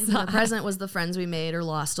else. The present was the friends we made or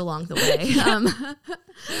lost along the way.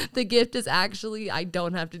 The gift is actually, I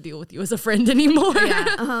don't have to deal with you as a friend anymore.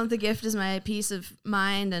 The gift is my peace of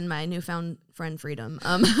mind and my newfound friend freedom.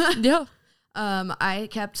 I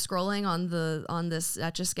kept scrolling on this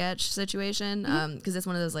Etch-a-Sketch situation because it's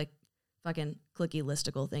one of those like fucking clicky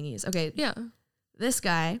listicle thingies. Okay. Yeah. This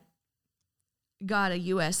guy got a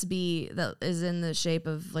USB that is in the shape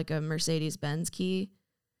of like a Mercedes-Benz key.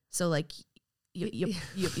 So like you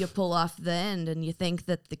pull off the end and you think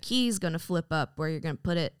that the key's going to flip up where you're going to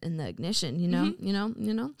put it in the ignition, you know, you know,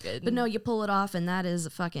 Good. But no, you pull it off and that is a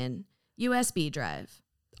fucking USB drive.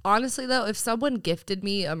 Honestly though, if someone gifted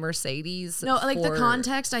me a Mercedes. No, like the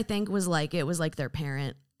context I think was like, it was like their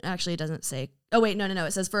parent. Actually, it doesn't say. Oh wait, no.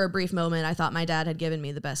 It says for a brief moment, I thought my dad had given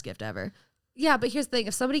me the best gift ever. Yeah, but here's the thing.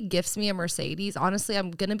 If somebody gifts me a Mercedes, honestly,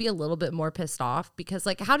 I'm going to be a little bit more pissed off because,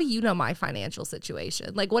 like, how do you know my financial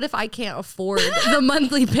situation? Like, what if I can't afford the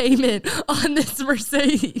monthly payment on this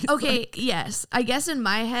Mercedes? Okay, like, yes. I guess in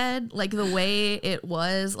my head, like, the way it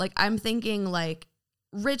was, like, I'm thinking, like,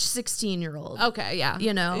 rich 16-year-old. Okay, yeah.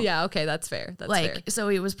 You know? Yeah, okay, that's fair. That's like, fair. So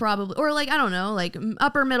he was probably, or like, I don't know, like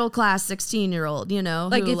upper middle class 16-year-old, you know?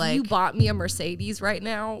 Like, who, if you bought me a Mercedes right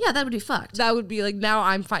now. Yeah, that would be fucked. That would be like, now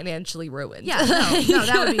I'm financially ruined. Yeah, no,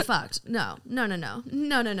 that would be fucked. No.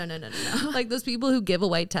 Like those people who give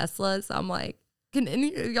away Teslas, I'm like, can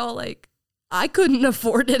any of y'all like, I couldn't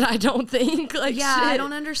afford it, I don't think. Like, yeah, shit. I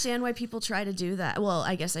don't understand why people try to do that. Well,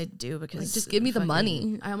 I guess I do because like, just give me the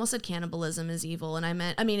money. I almost said cannibalism is evil, and I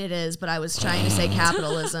mean it is, but I was trying to say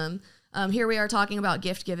capitalism. Here we are talking about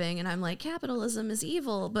gift giving, and I'm like, capitalism is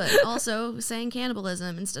evil, but also saying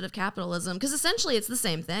cannibalism instead of capitalism because essentially it's the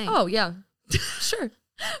same thing. Oh yeah, sure.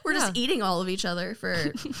 We're just eating all of each other for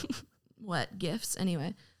what gifts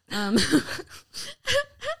anyway. I'm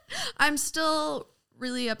still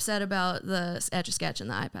really upset about the Etch-a-Sketch in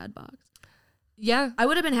the iPad box. Yeah. I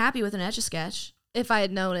would have been happy with an Etch-a-Sketch. If I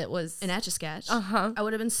had known it was an Etch-a-Sketch. I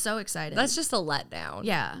would have been so excited. That's just a letdown.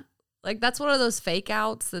 Yeah. Like, that's one of those fake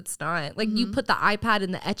outs that's not, like, you put the iPad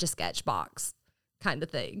in the Etch-a-Sketch box kind of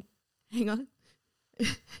thing. Hang on.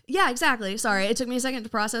 Yeah, exactly. Sorry. It took me a second to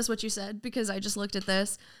process what you said because I just looked at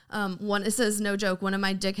this. It says, no joke, one of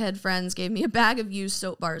my dickhead friends gave me a bag of used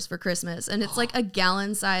soap bars for Christmas, and it's like a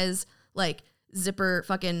gallon size, like, zipper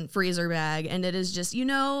fucking freezer bag. And it is just,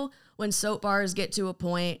 when soap bars get to a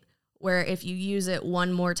point where if you use it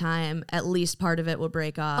one more time, at least part of it will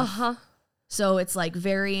break off. Uh-huh. So it's like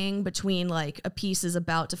varying between like a piece is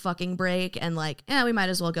about to fucking break and like, we might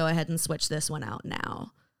as well go ahead and switch this one out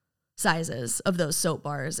now. Sizes of those soap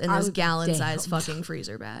bars in this gallon-sized fucking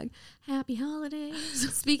freezer bag. Happy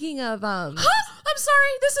holidays. Speaking of... I'm sorry,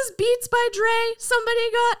 this is Beats by Dre.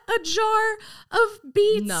 Somebody got a jar of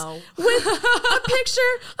Beats with a picture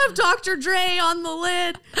of Dr. Dre on the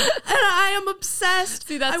lid, and I am obsessed.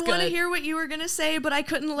 See, that's I want to hear what you were going to say, but I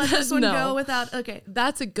couldn't let this one go without... Okay.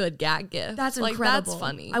 That's a good gag gift. That's incredible. That's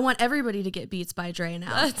funny. I want everybody to get Beats by Dre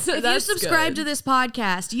now. If you that's subscribe good. to this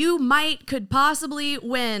podcast, you could possibly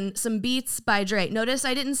win some Beats by Dre. Notice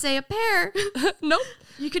I didn't say a pair. Nope.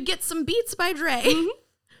 You could get some Beats by Dre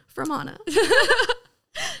from Anna.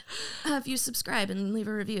 If you subscribe and leave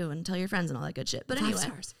a review and tell your friends and all that good shit. But 5 anyway.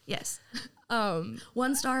 stars. Yes.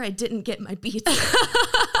 1 star, I didn't get my Beats.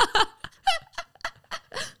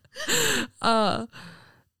 What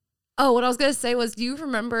I was going to say was, do you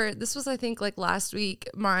remember, this was, I think, like last week,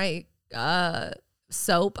 my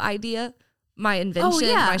soap idea, my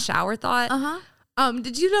invention, my shower thought.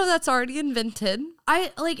 Did you know that's already invented?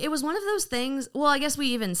 It was one of those things. Well, I guess we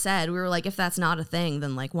even said, we were like, if that's not a thing,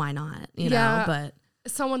 then like, why not? You know, but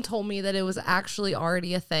someone told me that it was actually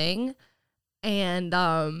already a thing. And,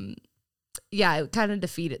 it kind of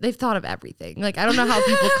defeated. They've thought of everything. Like, I don't know how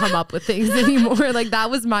people come up with things anymore. Like,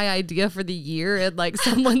 that was my idea for the year, and like,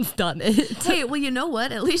 someone's done it. Hey, well, you know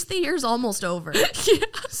what? At least the year's almost over.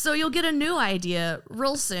 So you'll get a new idea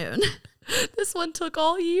real soon. This one took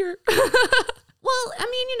all year. Well, I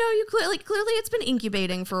mean, you clearly it's been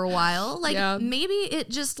incubating for a while. Like, maybe it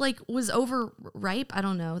just like was overripe. I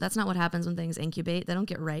don't know. That's not what happens when things incubate. They don't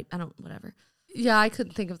get ripe. Whatever. Yeah, I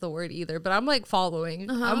couldn't think of the word either, but I'm like following.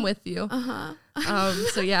 I'm with you.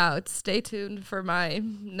 So stay tuned for my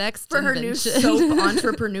next her invention. new soap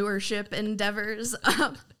entrepreneurship endeavors.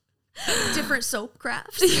 Different soap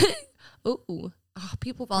crafts. Ooh,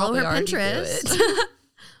 people follow her already Pinterest. do it.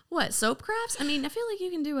 What, soap crafts? I mean, I feel like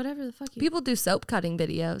you can do whatever the fuck you People do soap cutting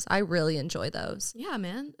videos. I really enjoy those. Yeah,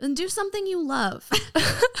 man. And do something you love.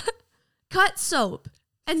 Cut soap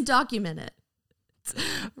and document it. It's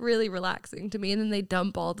really relaxing to me. And then they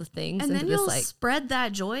dump all the things and into then this, you'll like, spread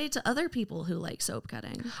that joy to other people who like soap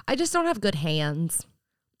cutting. I just don't have good hands.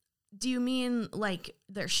 Do you mean like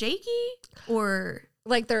they're shaky or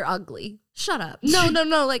like they're ugly? Shut up.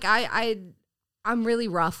 No. Like I'm really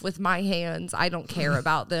rough with my hands. I don't care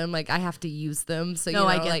about them. Like, I have to use them. So,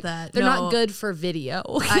 I get that. They're not good for video.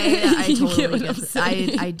 I totally get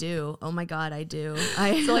that. I do. Oh my God, I do.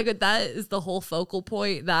 So, like, that is the whole focal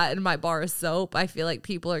point. That and my bar of soap. I feel like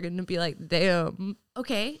people are going to be like, damn.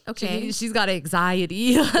 Okay. She's got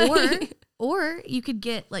anxiety. Or you could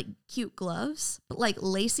get like cute gloves, but like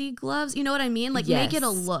lacy gloves. You know what I mean? Like make it a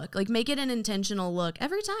look, like make it an intentional look.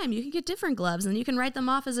 Every time you can get different gloves and you can write them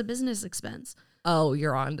off as a business expense. Oh,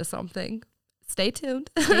 you're on to something. Stay tuned.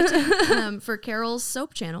 For Carol's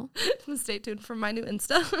soap channel. Stay tuned for my new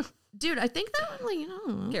Insta. Dude, I think that one,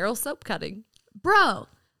 like, Carol's soap cutting. Bro.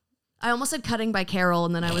 I almost said cutting by Carol,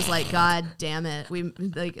 and then I was like, God damn it.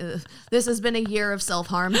 This has been a year of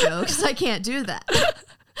self-harm jokes. I can't do that.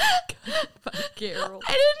 Carol.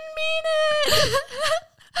 I didn't mean it.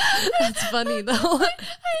 That's funny though. I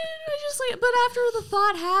just like, but after the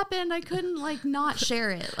thought happened, I couldn't like not share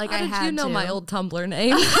it. Like, How I did had you know to. my old Tumblr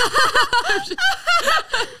name?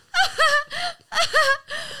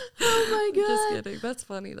 Oh my God. Just kidding. That's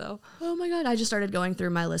funny though. Oh my God. I just started going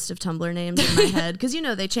through my list of Tumblr names in my head because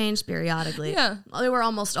they changed periodically. Yeah. They were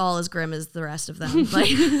almost all as grim as the rest of them. Like.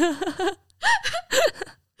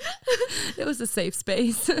 It was a safe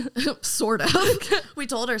space. Sort of. We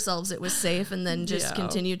told ourselves it was safe and then just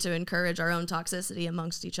continued to encourage our own toxicity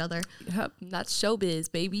amongst each other. Yep, that's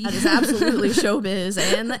showbiz, baby. That is absolutely showbiz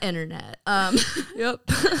and the internet. Yep.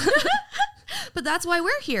 But that's why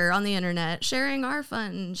we're here on the internet, sharing our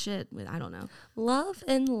fun shit with, I don't know. Love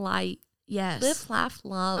and light. Yes. Live, laugh,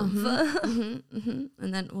 love. And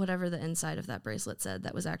then whatever the inside of that bracelet said,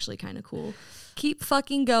 that was actually kind of cool. Keep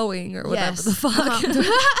fucking going or whatever Yes. the fuck.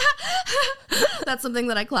 That's something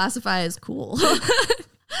that I classify as cool.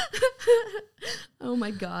 Oh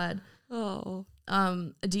my God. Oh.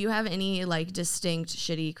 Do you have any like distinct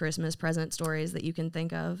shitty Christmas present stories that you can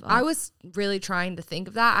think of? I was really trying to think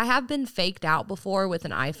of that. I have been faked out before with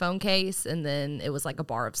an iPhone case and then it was like a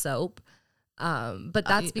bar of soap. But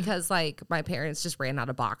that's because like my parents just ran out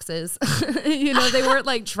of boxes. They weren't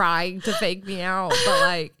like trying to fake me out, but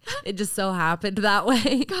like it just so happened that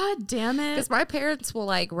way. God damn it. Because my parents will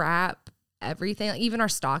like wrap everything. Like, even our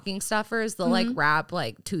stocking stuffers, they'll like wrap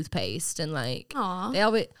like toothpaste and like they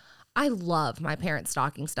always. I love my parents'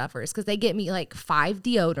 stocking stuffers because they get me like 5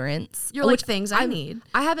 deodorants. You're like things I need.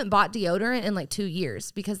 I haven't bought deodorant in like 2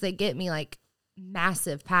 years because they get me like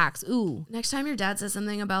massive packs. Ooh. Next time your dad says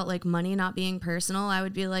something about like money not being personal, I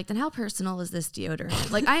would be like, then how personal is this deodorant?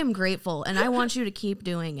 Like, I am grateful and I want you to keep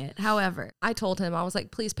doing it. However, I told him, I was like,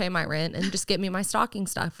 please pay my rent and just get me my stocking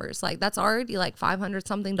stuffers. Like, that's already like $500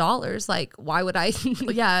 something. Like, why would I just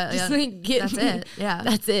like get that's me? it. Yeah.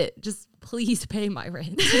 That's it. Just please pay my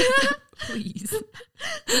rent. Please.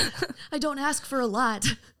 I don't ask for a lot.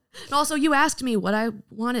 And also, you asked me what I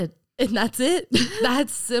wanted. And that's it.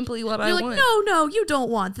 That's simply what I want. want. Like, no, you don't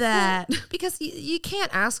want that. Because you can't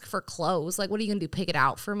ask for clothes. Like, what are you going to do? Pick it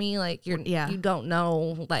out for me? Like, you don't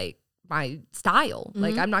know, like, my style.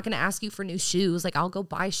 Like, I'm not going to ask you for new shoes. Like, I'll go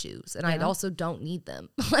buy shoes. And I also don't need them.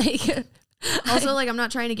 Like, also, like, I'm not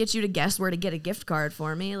trying to get you to guess where to get a gift card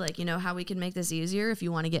for me. Like, you know how we can make this easier if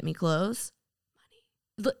you want to get me clothes?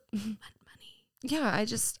 Money. Yeah,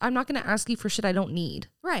 I'm not going to ask you for shit I don't need.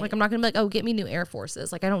 Right. Like, I'm not going to be like, oh, get me new Air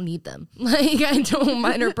Forces. Like, I don't need them. Like, I don't,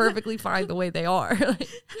 mine are perfectly fine the way they are. Like,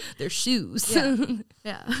 they're shoes.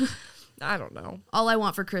 Yeah. I don't know. All I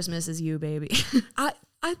want for Christmas is you, baby.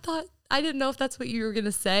 I thought, I didn't know if that's what you were going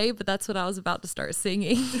to say, but that's what I was about to start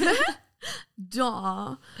singing.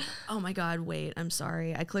 Duh. Oh my God, wait, I'm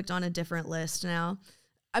sorry. I clicked on a different list now.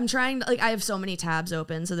 I'm trying to, like, I have so many tabs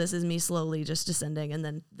open, so this is me slowly just descending and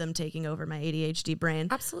then them taking over my ADHD brain.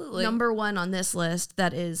 Absolutely. Number 1 on this list,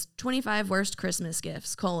 that is 25 worst Christmas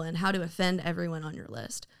gifts, how to offend everyone on your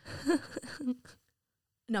list.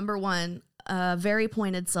 Number 1, a very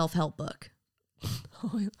pointed self-help book.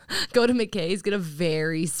 Go to McKay's, get a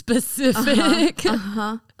very specific.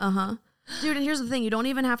 Dude, and here's the thing. You don't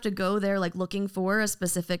even have to go there like looking for a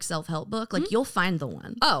specific self-help book. Like, you'll find the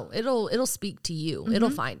one. Oh, it'll speak to you. It'll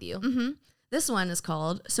find you. This one is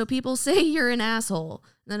called So People Say You're an Asshole.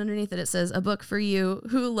 And then underneath it says, a book for you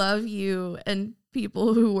who love you and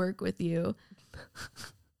people who work with you.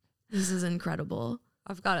 This is incredible.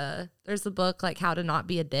 There's a book like How to Not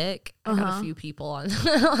Be a Dick. I got a few people on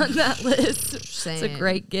that list. Same. It's a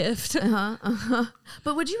great gift.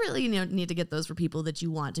 But would you really need to get those for people that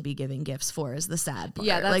you want to be giving gifts for is the sad part.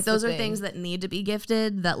 Yeah, that's like those the are thing. things that need to be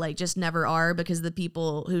gifted that like just never are because the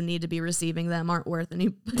people who need to be receiving them aren't worth any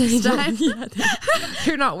time.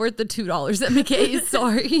 You're not worth the $2 at McKay's.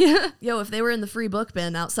 Sorry. Yo, if they were in the free book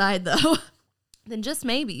bin outside though. Then just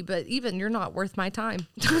maybe, but even you're not worth my time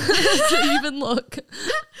to even look.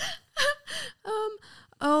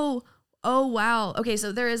 Oh, wow. Okay,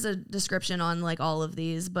 so there is a description on like all of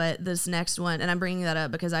these, but this next one, and I'm bringing that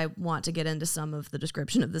up because I want to get into some of the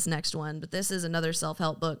description of this next one, but this is another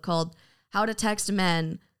self-help book called How to Text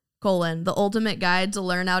Men, the ultimate guide to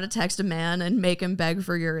learn how to text a man and make him beg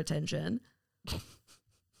for your attention.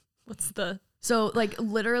 So, like,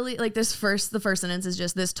 literally, like, the first sentence is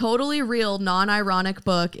just, this totally real, non-ironic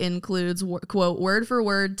book includes, quote,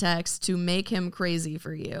 word-for-word text to make him crazy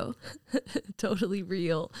for you. Totally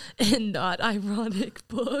real and not ironic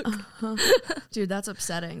book. Dude, that's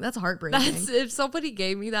upsetting. That's heartbreaking. If somebody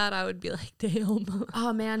gave me that, I would be like, damn.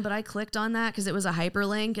 Oh, man, but I clicked on that because it was a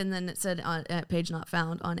hyperlink, and then it said page not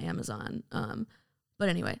found on Amazon. But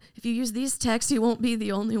anyway, if you use these texts, you won't be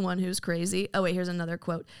the only one who's crazy. Oh, wait, here's another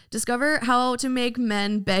quote. Discover how to make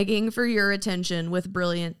men begging for your attention with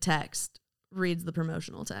brilliant text. Reads the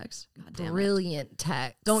promotional text. God damn it. Brilliant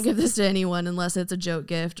text. Don't give this to anyone unless it's a joke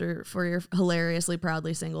gift or for your hilariously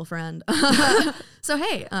proudly single friend. So,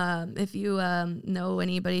 hey, if you know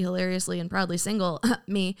anybody hilariously and proudly single,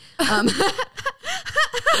 me.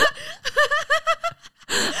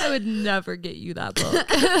 I would never get you that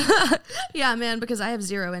book. Yeah, man, because I have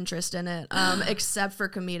zero interest in it, except for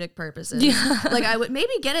comedic purposes. Yeah. Like, I would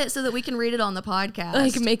maybe get it so that we can read it on the podcast.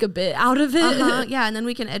 Like, make a bit out of it. Yeah, and then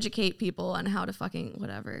we can educate people on how to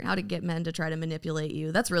how to get men to try to manipulate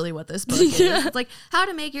you. That's really what this book is. It's like, how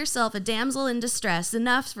to make yourself a damsel in distress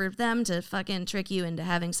enough for them to fucking trick you into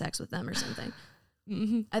having sex with them or something.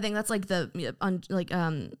 Mm-hmm. I think that's like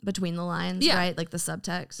between the lines, right? Like the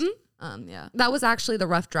subtext. Mm-hmm. Yeah. That was actually the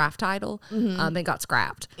rough draft title. Mm-hmm. It got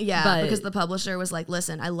scrapped. Yeah, because the publisher was like,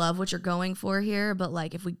 listen, I love what you're going for here, but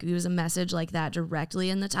like if we use a message like that directly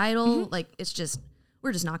in the title, like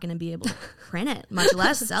we're just not going to be able to print it, much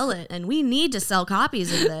less sell it. And we need to sell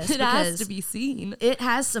copies of this. It has to be seen. It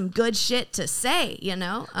has some good shit to say, you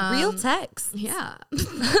know? Real text. Yeah.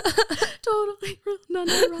 Totally real,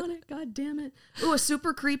 non-ironic. God damn it. Ooh, a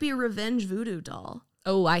super creepy revenge voodoo doll.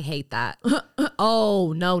 Oh, I hate that.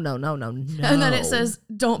 Oh, no. And then it says,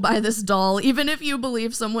 don't buy this doll, even if you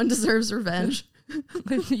believe someone deserves revenge.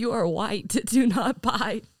 You are white. Do not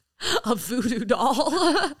buy a voodoo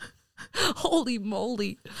doll. Holy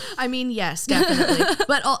moly. I mean, yes, definitely.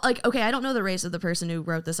 But okay, I don't know the race of the person who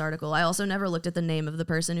wrote this article. I also never looked at the name of the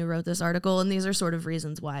person who wrote this article, and these are sort of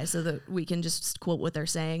reasons why, so that we can just quote what they're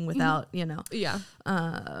saying without, Yeah.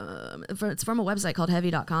 It's from a website called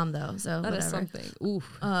heavy.com though, so That whatever. is something. Ooh.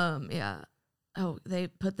 Yeah. Oh, they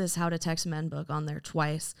put this How to Text Men book on there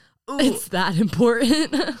twice. Ooh. It's that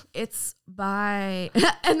important. It's by,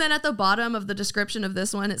 and then at the bottom of the description of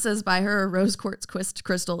this one, it says buy her a rose quartz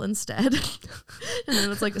crystal instead. And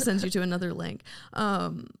then it's like it sends you to another link.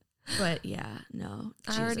 But yeah, no.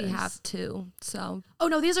 I already Jesus. have two, so. Oh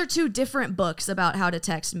no, these are two different books about how to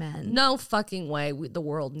text men. No fucking way the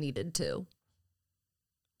world needed to.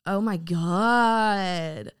 Oh my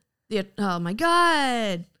God. Oh my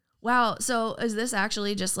God. Wow. So is this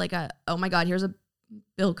actually just like oh my God, here's a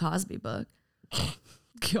Bill Cosby book.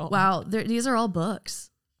 God. Wow. These are all books.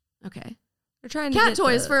 Okay. They're trying to Cat get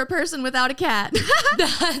toys for a person without a cat.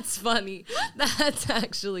 That's funny. That's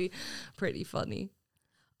actually pretty funny.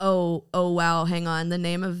 Oh, wow. Hang on. The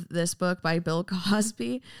name of this book by Bill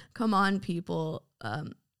Cosby. Come on, people.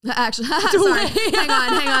 Actually, sorry.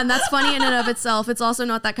 Hang on. That's funny in and of itself. It's also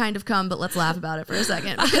not that kind of cum, but let's laugh about it for a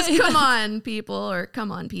second. Because come on, people.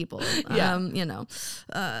 Yeah.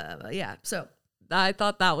 Yeah. So I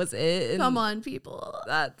thought that was it. come on, people.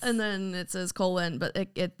 And then it says colon, but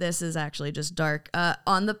this is actually just dark.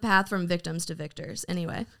 On the path from victims to victors.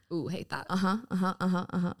 Anyway. Ooh, hate that.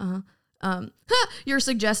 Your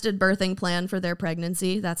suggested birthing plan for their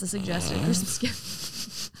pregnancy. That's a suggested Christmas gift.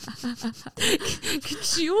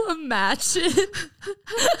 Could you imagine?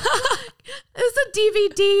 It's a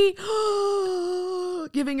DVD.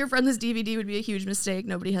 Giving your friend this DVD would be a huge mistake.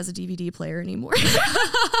 Nobody has a DVD player anymore.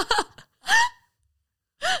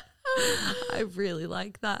 I really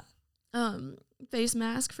like that. Face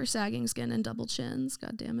mask for sagging skin and double chins.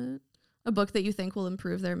 God damn it. A book that you think will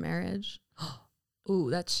improve their marriage. Ooh,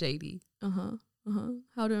 that's shady. How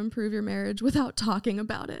to improve your marriage without talking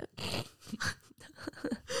about it.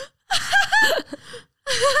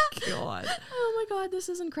 God. Oh my God, this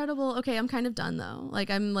is incredible. Okay, I'm kind of done though.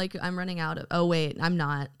 I'm running out of, oh wait, I'm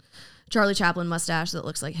not. Charlie Chaplin mustache that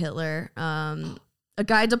looks like Hitler. A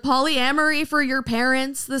guide to polyamory for your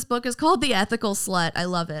parents. This book is called The Ethical Slut. I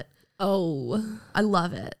love it. Oh. I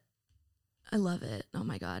love it. Oh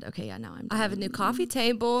my God. Okay, yeah, now I'm done. I have a new coffee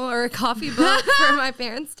table or a coffee book for my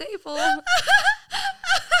parents' table.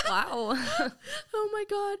 Wow.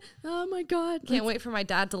 Oh my God. Can't wait for my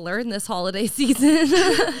dad to learn this holiday season.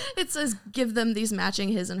 It says give them these matching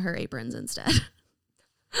his and her aprons instead.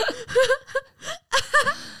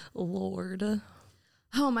 Lord.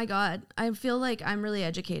 Oh my God. I feel like I'm really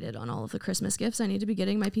educated on all of the Christmas gifts I need to be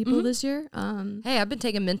getting my people this year. Hey, I've been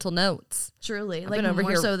taking mental notes. Truly. I've Like been over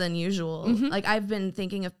more here. so than usual. Like I've been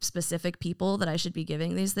thinking of specific people that I should be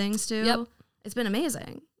giving these things to. Yep. It's been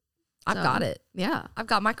amazing. I've got it. Yeah. I've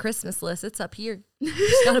got my Christmas list. It's up here.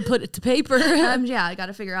 Just got to put it to paper. Yeah, I got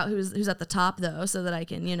to figure out who's at the top though, so that I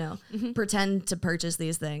can, pretend to purchase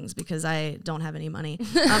these things because I don't have any money.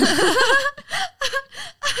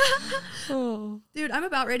 Oh. Dude, I'm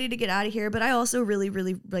about ready to get out of here, but I also really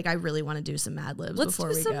want to do some Mad Libs Let's before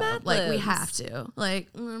do we some go. Mad Like we Libs. have to. Like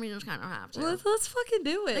we just kind of have to. Let's fucking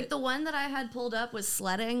do it. Like the one that I had pulled up was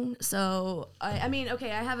sledding. So I mean,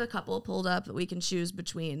 okay, I have a couple pulled up that we can choose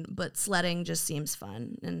between, but sledding just seems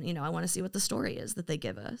fun, and I want to see what the story is that they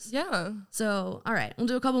give us. Yeah. So all right, we'll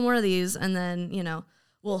do a couple more of these, and then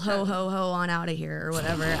we'll ho on out of here or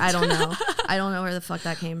whatever. I don't know. I don't know where the fuck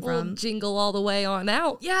that came We'll from. jingle all the way on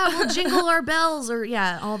out. Yeah, we'll jingle our bells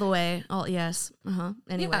all the way. Yes.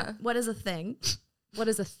 Anyway, Yeah. what is a thing? What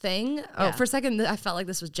is a thing? Yeah. Oh, for a second, I felt like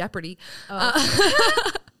this was Jeopardy. A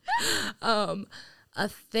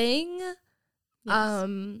thing. Yes.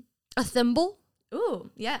 A thimble. Ooh,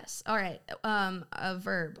 yes. All right. A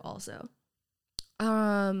verb also.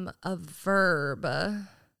 A verb.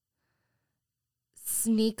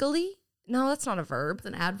 Sneakily? No, that's not a verb. It's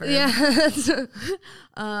an adverb. Yeah.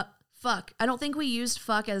 Fuck. I don't think we used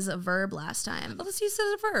fuck as a verb last time. Well, let's use it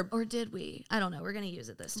as a verb. Or did we? I don't know. We're going to use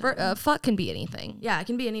it this time. Fuck can be anything. Yeah, it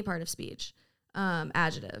can be any part of speech.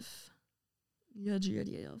 Adjective.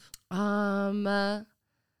 I'm trying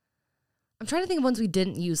to think of ones we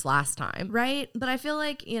didn't use last time. Right? But I feel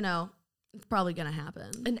like, it's probably going to happen.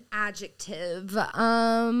 An adjective.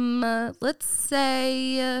 Let's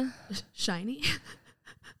say Shiny.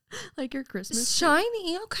 Like your Christmas.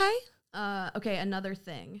 shiny. Okay. Okay, another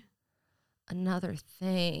thing. Another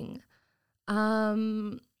thing.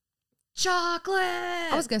 Chocolate.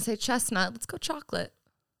 I was gonna say chestnut. Let's go chocolate.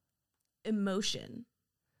 Emotion.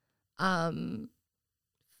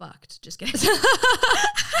 fucked. Just kidding.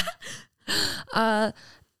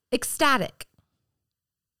 Ecstatic.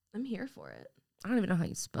 I'm here for it. I don't even know how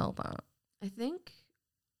you spell that. I think.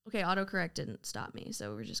 Okay, autocorrect didn't stop me,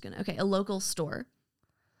 so we're just gonna. Okay, a local store.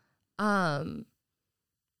 Mass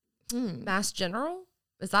General?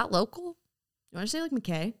 Is that local? You want to say like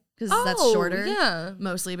McKay? Because that's shorter. Yeah.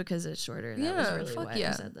 Mostly because it's shorter. That Yeah, was really fuck why yeah.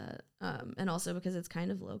 I said that. And also because it's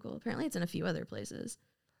kind of local. Apparently it's in a few other places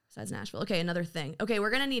besides Nashville. Okay, another thing. Okay, we're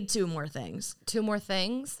going to need 2 more things. 2 more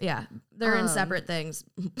things? Yeah. They're in separate things.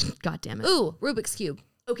 God damn it. Ooh, Rubik's Cube.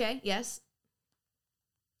 Okay, yes.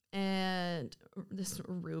 And this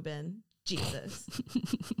Reuben. Jesus.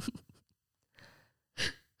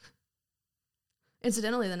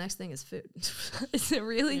 Incidentally, the next thing is food. Is it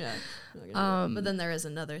really? Yeah. But then there is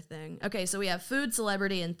another thing. Okay, so we have food,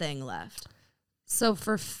 celebrity, and thing left. So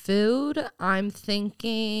for food, I'm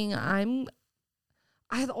thinking the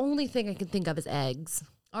only thing I can think of is eggs.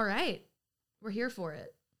 All right. We're here for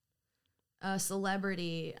it.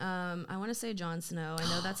 Celebrity. I want to say Jon Snow. I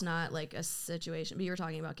know that's not like a situation, but you were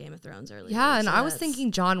talking about Game of Thrones earlier. Yeah, and so I was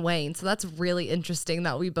thinking John Wayne. So that's really interesting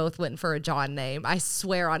that we both went for a John name. I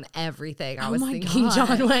swear on everything I was thinking God.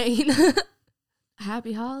 John Wayne.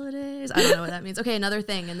 Happy holidays. I don't know what that means. Okay, another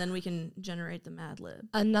thing, and then we can generate the Mad Lib.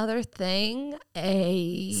 Another thing,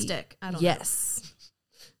 a stick. I don't know. Yes.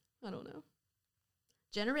 I don't know.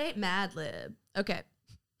 Generate Mad Lib. Okay.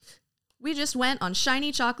 We just went on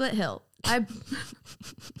Shiny Chocolate Hill.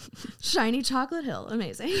 Shiny Chocolate Hill.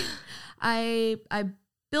 Amazing. I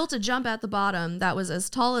built a jump at the bottom that was as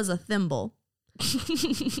tall as a thimble.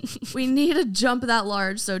 We need a jump that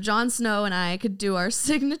large so Jon Snow and I could do our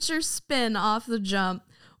signature spin off the jump,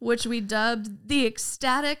 which we dubbed the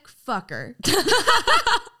ecstatic fucker.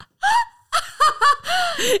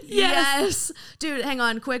 Yes. Dude, hang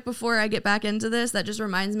on quick before I get back into this. That just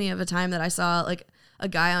reminds me of a time that I saw like a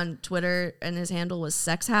guy on Twitter and his handle was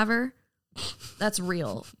Sex Haver. That's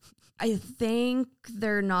real. I think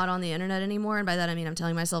they're not on the internet anymore. And by that, I mean, I'm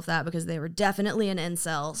telling myself that because they were definitely an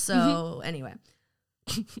incel. So anyway.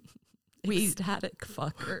 Ecstatic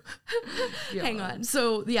fucker. Hang on.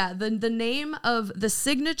 So yeah, the name of the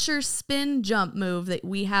signature spin jump move that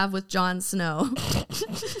we have with Jon Snow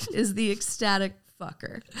is the ecstatic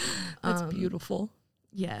fucker. That's beautiful.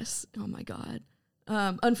 Yes. Oh my God.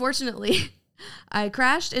 Unfortunately, I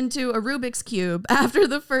crashed into a Rubik's Cube after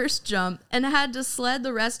the first jump and had to sled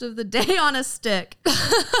the rest of the day on a stick.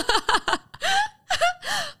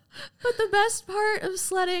 But the best part of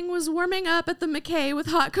sledding was warming up at the McKay with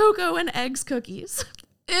hot cocoa and eggs cookies.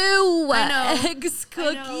 Ew, I know. eggs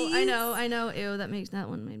cookies. I know. Ew, that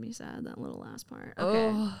one made me sad, that little last part.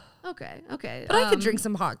 Okay. Oh. Okay. But I could drink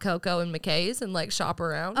some hot cocoa and McKay's and like shop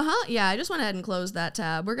around. Yeah, I just went ahead and closed that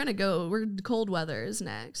tab. We're cold weather is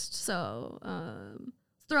next. So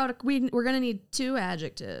we're gonna need 2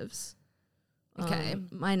 adjectives. Okay.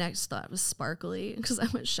 My next thought was sparkly because I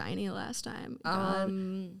went shiny last time.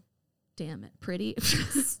 God. Damn it, pretty.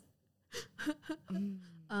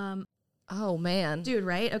 Oh man, dude,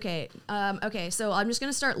 right? Okay. Okay. So I'm just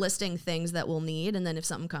gonna start listing things that we'll need, and then if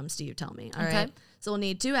something comes to you, tell me. All right. So we'll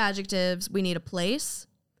need 2 adjectives. We need a place,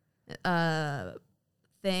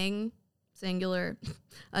 thing, singular,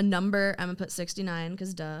 a number. I'm gonna put 69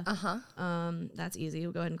 because duh. That's easy.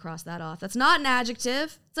 We'll go ahead and cross that off. That's not an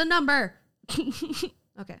adjective. It's a number.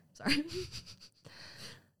 Okay. Sorry.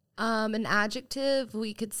 An adjective,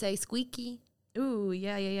 we could say squeaky. Ooh,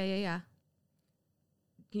 yeah.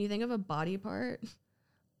 Can you think of a body part?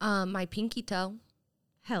 My pinky toe.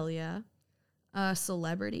 Hell yeah. A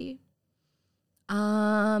celebrity.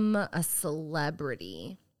 A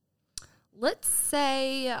celebrity. Let's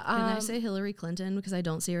say. Can I say Hillary Clinton because I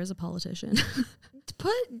don't see her as a politician?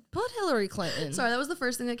 Put Hillary Clinton. Sorry, that was the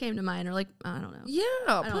first thing that came to mind. Or like, I don't know.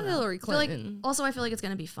 Yeah, put Hillary Clinton. I feel like it's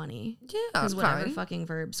gonna be funny. Yeah, because whatever fucking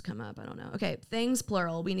verbs come up, I don't know. Okay, things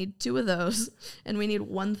plural. We need 2 of those, and we need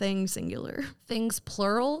 1 thing singular. Things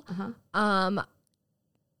plural.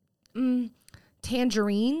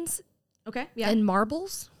 Tangerines. Okay. Yeah. And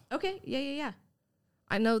marbles. Okay. Yeah.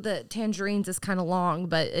 I know that tangerines is kind of long,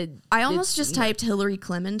 but I almost just typed Hillary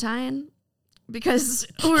Clementine because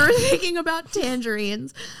we were thinking about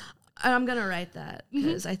tangerines. I'm going to write that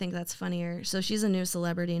because I think that's funnier. So she's a new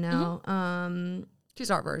celebrity now.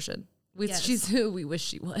 She's our version. Yes. She's who we wish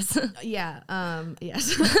she was. Yeah.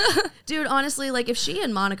 Yes. Dude, honestly, like if she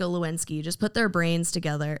and Monica Lewinsky just put their brains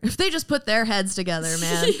together, if they just put their heads together,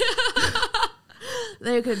 man.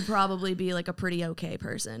 They could probably be like a pretty okay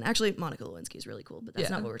person. Actually, Monica Lewinsky is really cool, but that's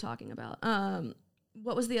not what we're talking about.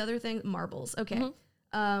 What was the other thing? Marbles. Okay.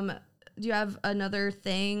 do you have another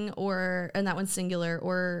thing and that one's singular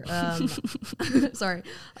or, sorry,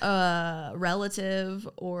 relative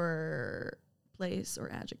or place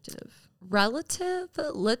or adjective? Relative.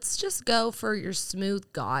 Let's just go for your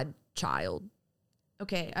smooth godchild.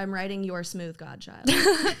 Okay, I'm writing your smooth godchild.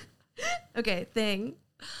 Okay, thing.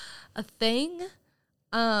 A thing?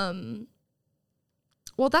 Well,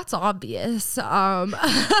 that's obvious.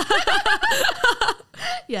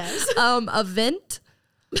 Yes. A vent.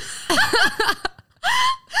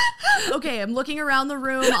 Okay, I'm looking around the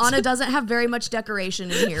room. Anna doesn't have very much decoration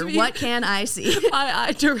in here. What can I see?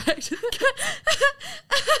 I directed.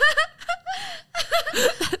 I'm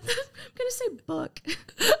gonna say book.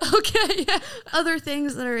 Okay, yeah. Other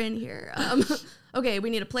things that are in here. Okay, we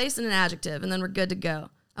need a place and an adjective, and then we're good to go.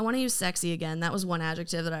 I want to use sexy again. That was one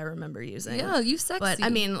adjective that I remember using. Yeah, you sexy. But I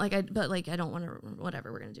mean, I don't want to.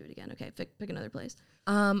 Whatever, we're gonna do it again. Okay, pick another place.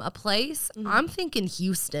 A place. Mm-hmm. I'm thinking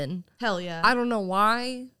Houston. Hell yeah. I don't know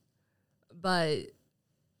why, but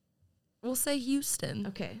we'll say Houston.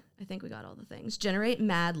 Okay, I think we got all the things. Generate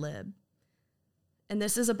Mad Lib. And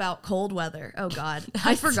this is about cold weather. Oh God,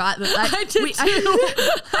 I forgot that. I did too.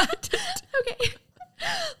 Okay.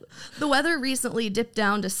 The weather recently dipped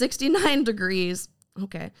down to 69 degrees.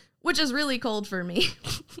 Okay. Which is really cold for me.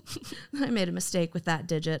 I made a mistake with that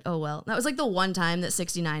digit. Oh, well. That was like the one time that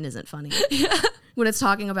 69 isn't funny. Yeah. When it's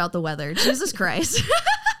talking about the weather. Jesus Christ.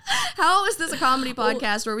 How is this a comedy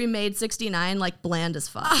podcast where we made 69 like bland as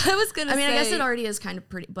fuck? I was going to say. I guess it already is kind of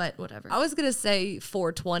pretty, but whatever. I was going to say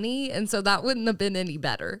 420, and so that wouldn't have been any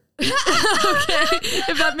better. Okay.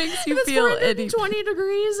 If that makes you feel any 20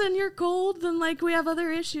 degrees and you're cold, then like we have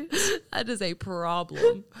other issues. That is a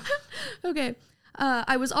problem. Okay.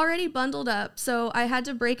 I was already bundled up, so I had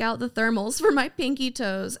to break out the thermals for my pinky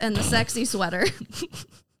toes and the sexy sweater.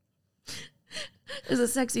 Is a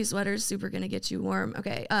sexy sweater super gonna get you warm?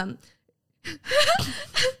 Okay.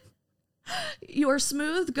 Your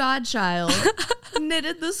smooth godchild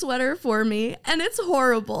knitted the sweater for me, and it's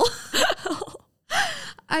horrible.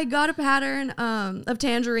 I got a pattern of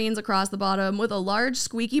tangerines across the bottom with a large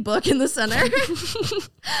squeaky book in the center.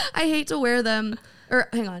 I hate to wear them. Or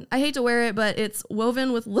hang on, I hate to wear it, but it's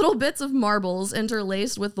woven with little bits of marbles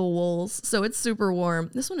interlaced with the wools, so it's super warm.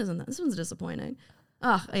 This one isn't that. This one's disappointing.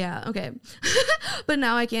 Oh, yeah, okay. But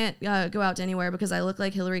now I can't go out to anywhere because I look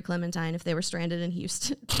like Hillary Clementine if they were stranded in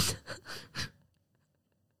Houston.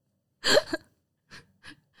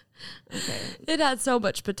 Okay. It had so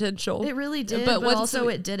much potential. It really did, but also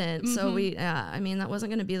it didn't. Mm-hmm. So I mean, that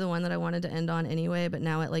wasn't going to be the one that I wanted to end on anyway, but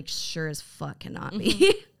now it like sure as fuck cannot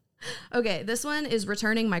be. Okay, this one is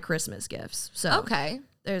returning my Christmas gifts. So okay,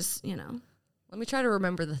 there's, let me try to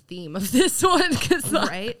remember the theme of this one.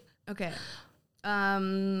 Right? Okay.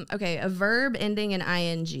 Okay, a verb ending in ing.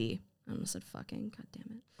 I almost said fucking. God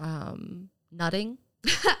damn it. Nutting.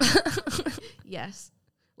 Yes.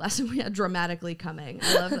 Last time we had dramatically coming.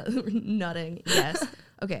 I love that. Nutting. Yes.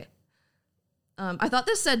 Okay. I thought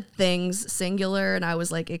this said things singular, and I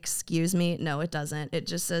was like, excuse me. No, it doesn't. It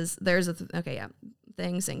just says there's a okay, yeah.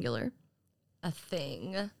 Thing singular. A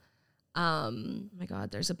thing. Oh my God,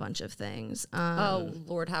 there's a bunch of things. Oh,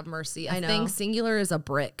 Lord have mercy. I know. Thing singular is a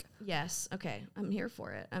brick. Yes. Okay. I'm here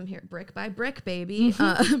for it. I'm here. Brick by brick, baby.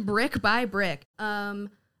 Brick by brick. A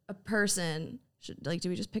person. Do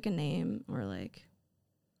we just pick a name or like?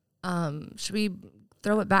 Should we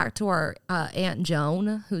throw it back to our Aunt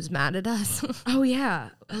Joan who's mad at us? Oh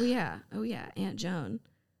yeah. Aunt Joan.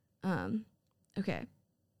 Okay.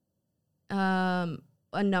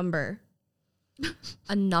 A number.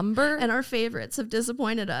 A number? And our favorites have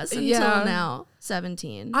disappointed us until now.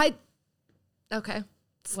 17. Okay.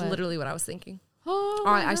 It's literally what I was thinking. Oh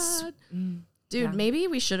my God. Dude, yeah. Maybe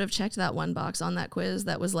we should have checked that one box on that quiz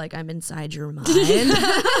that was like, I'm inside your mind.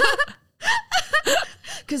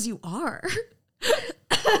 Because you are.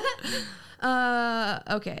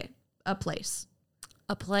 Okay. A place.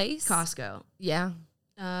 A place? Costco. Yeah.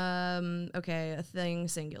 Okay. A thing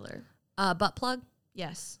singular. Butt plug?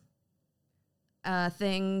 Yes.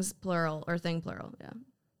 Things plural or thing plural. Yeah.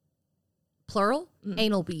 Plural? Mm-hmm.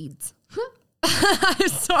 Anal beads. I'm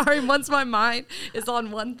sorry. Once my mind is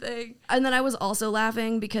on one thing. And then I was also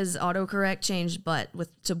laughing because autocorrect changed butt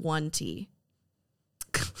to one T.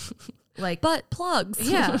 Like butt plugs.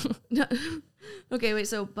 Yeah. Okay, wait.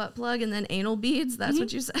 So butt plug and then anal beads. That's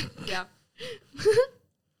what you said. Yeah.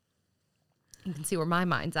 You can see where my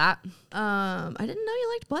mind's at. I didn't know you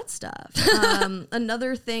liked butt stuff.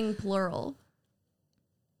 Another thing plural.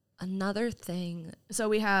 Another thing. So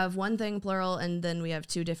we have one thing plural, and then we have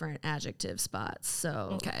two different adjective spots.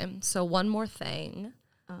 So okay. So one more thing.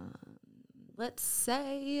 Let's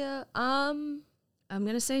say I'm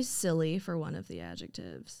going to say silly for one of the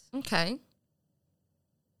adjectives. Okay.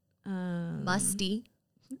 Musty.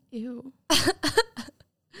 Ew.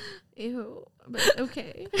 Ew. But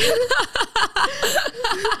okay.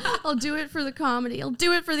 I'll do it for the comedy. I'll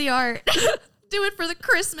do it for the art. Do it for the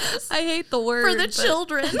Christmas. I hate the word. For the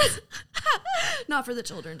children. Not for the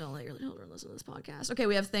children. Don't let your children listen to this podcast. Okay,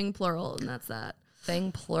 we have thing plural, and that's that.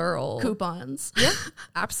 Thing plural. Coupons. Yeah,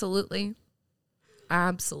 absolutely.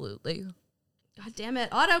 Absolutely. God damn it.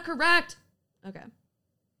 Autocorrect. Okay.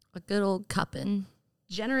 A good old cuppin'.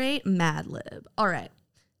 Generate Mad Lib. All right.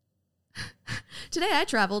 Today I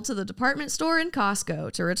traveled to the department store in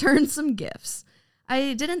Costco to return some gifts.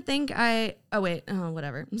 Whatever.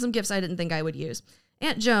 Some gifts I didn't think I would use.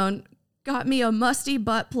 Aunt Joan got me a musty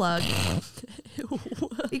butt plug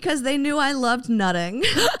because they knew I loved nutting.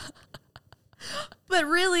 But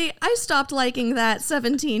really, I stopped liking that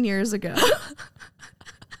 17 years ago.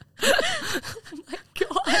 Oh my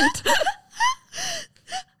God.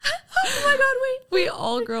 Oh my God, we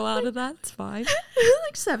all grow out of that. It's fine.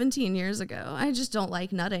 Like 17 years ago. I just don't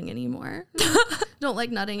like nutting anymore. Don't like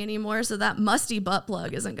nutting anymore, so that musty butt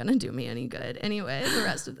plug isn't going to do me any good. Anyway, the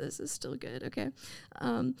rest of this is still good, okay?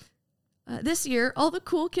 This year, all the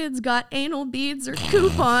cool kids got anal beads or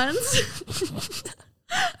coupons.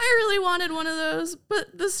 I really wanted one of those,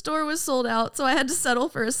 but the store was sold out, so I had to settle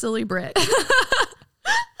for a silly brick.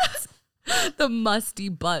 The musty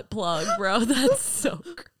butt plug, bro. That's so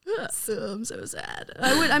gross. I'm so sad.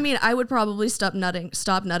 I would probably stop nutting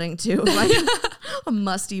too. Like a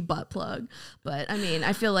musty butt plug. But I mean,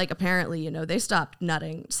 I feel like apparently, they stopped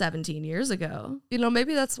nutting 17 years ago.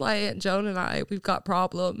 Maybe that's why Aunt Joan and we've got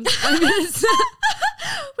problems.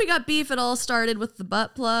 We got beef. It all started with the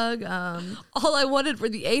butt plug. All I wanted were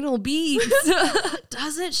the anal beads.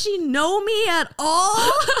 Doesn't she know me at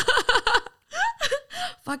all?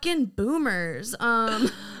 Fucking boomers.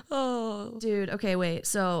 Oh, dude. Okay, wait.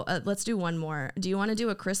 So let's do one more. Do you want to do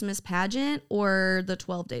a Christmas pageant or the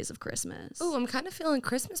 12 Days of Christmas? Oh, I'm kind of feeling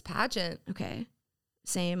Christmas pageant. Okay.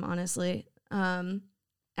 Same, honestly.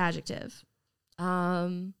 Adjective.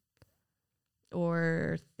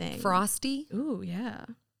 Or thing. Frosty. Ooh, yeah.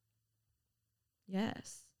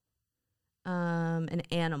 Yes. An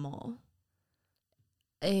animal.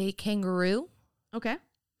 A kangaroo. Okay.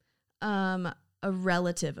 A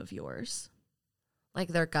relative of yours. Like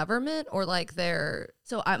their government or like their...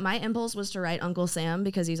 So my impulse was to write Uncle Sam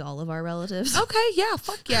because he's all of our relatives. Okay, yeah,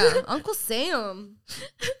 fuck yeah. Uncle Sam.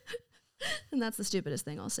 And that's the stupidest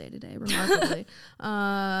thing I'll say today, remarkably.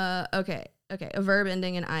 Okay. A verb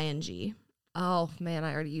ending in ing. Oh, man,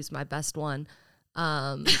 I already used my best one.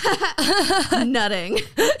 Nutting.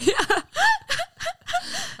 Yeah.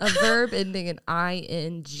 A verb ending in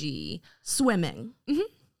ing. Swimming. Mm-hmm.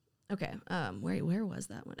 Okay. Where was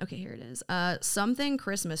that one? Okay, here it is. Something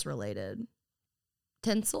Christmas related.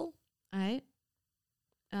 Tinsel. All right.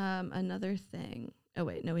 Another thing. Oh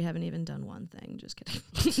wait, no, we haven't even done one thing. Just kidding.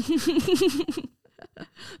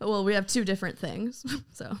 Well, we have two different things.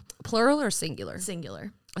 So plural or singular?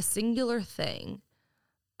 Singular. A singular thing.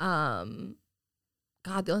 God,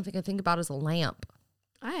 the only thing I think about is a lamp.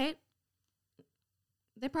 All right.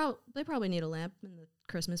 They probably need a lamp in the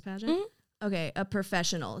Christmas pageant. Mm-hmm. Okay, a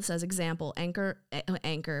professional. It says example, anchor.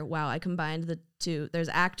 Wow, I combined the two. There's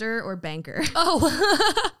actor or banker. Oh,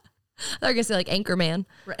 I was gonna say like anchor man.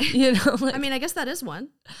 Right. Like, I mean, I guess that is one.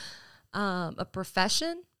 A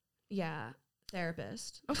profession. Yeah,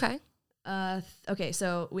 therapist. Okay. Okay,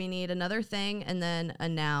 so we need another thing and then a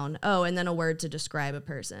noun. Oh, and then a word to describe a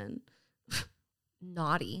person.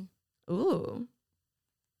 Naughty. Ooh.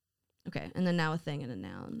 Okay, and then now a thing and a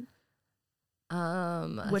noun.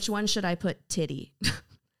 Which one should I put? Titty.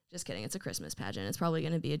 Just kidding. It's a Christmas pageant. It's probably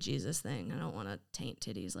going to be a Jesus thing. I don't want to taint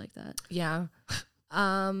titties like that. Yeah.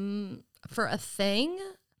 For a thing.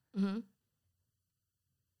 Mm-hmm.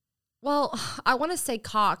 Well, I want to say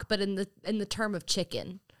cock, but in the term of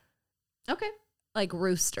chicken. Okay. Like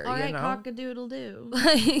rooster, all right, you know? cock-a-doodle-doo.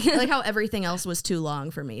 Like how everything else was too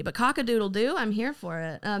long for me. But cock-a-doodle-doo, I'm here for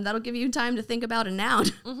it. That'll give you time to think about a noun.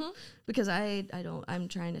 Mm-hmm. Because I'm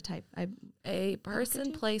trying to type. A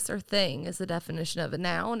person, place, or thing is the definition of a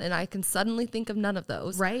noun, and I can suddenly think of none of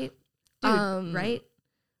those. Right? Dude, right?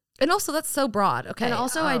 And also, that's so broad. Okay. And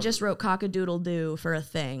also, I just wrote cock-a-doodle-doo for a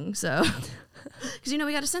thing. So, because,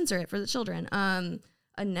 we got to censor it for the children. A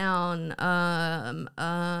noun,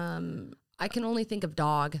 I can only think of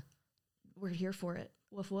dog. We're here for it.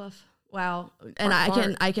 Woof woof. Wow. And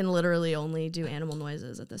I can literally only do animal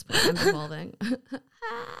noises at this point. I'm evolving.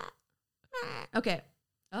 Okay.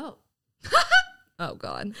 Oh. Oh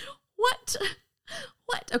God. What?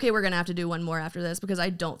 What? Okay, we're going to have to do one more after this because I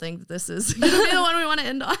don't think this is going to be the one we want to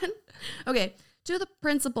end on. Okay. To the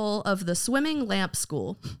principal of the swimming lamp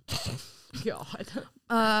school. God.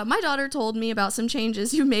 My daughter told me about some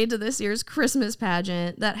changes you made to this year's Christmas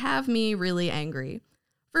pageant that have me really angry.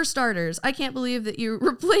 For starters, I can't believe that you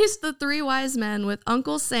replaced the 3 wise men with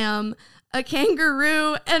Uncle Sam, a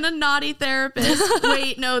kangaroo, and a naughty therapist.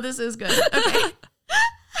 Wait, no, this is good. Okay.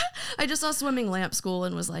 I just saw Swimming Lamp School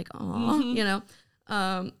and was like, oh, you know.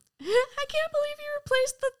 I can't believe you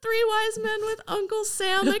replaced the 3 wise men with Uncle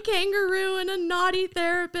Sam, a kangaroo, and a naughty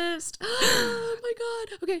therapist. Oh my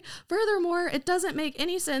God. Okay. Furthermore, it doesn't make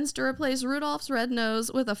any sense to replace Rudolph's red nose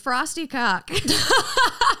with a frosty cock.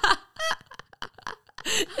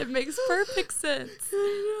 It makes perfect sense.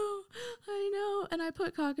 I know. And I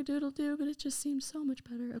put cock-a-doodle-doo, but it just seems so much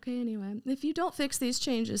better. Okay, anyway. If you don't fix these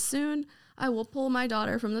changes soon, I will pull my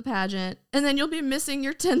daughter from the pageant, and then you'll be missing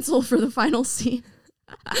your tinsel for the final scene.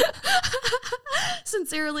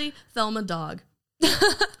 Sincerely, Thelma Dog.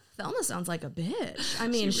 Thelma sounds like a bitch. I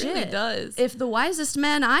mean, she really does. If the wisest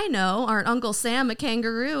men I know aren't Uncle Sam, a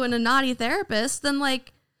kangaroo, and a naughty therapist, then,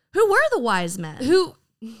 like, who were the wise men? Who...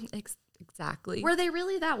 Exactly. Were they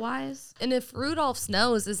really that wise? And if Rudolph's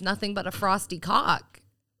nose is nothing but a frosty cock,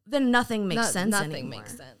 then nothing makes sense anymore. Nothing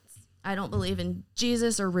makes sense. I don't believe in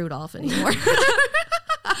Jesus or Rudolph anymore.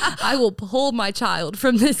 I will pull my child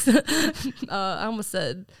from this. I almost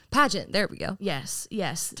said pageant. There we go. Yes.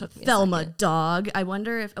 Thelma Dog. I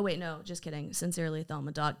wonder if... Oh, wait, no. Just kidding. Sincerely,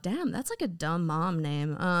 Thelma Dog. Damn, that's like a dumb mom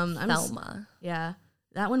name. Thelma. Yeah.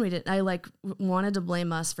 That one we did. I, like, wanted to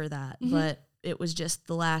blame us for that, but... It was just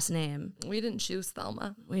the last name. We didn't choose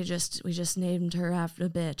Thelma. We just named her after a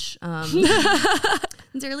bitch.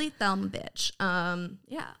 Sincerely, Thelma bitch.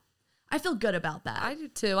 Yeah. I feel good about that. I do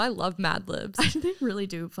too. I love Mad Libs. They really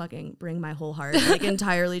do fucking bring my whole heart, like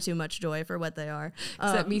entirely too much joy for what they are.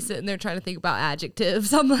 Except me sitting there trying to think about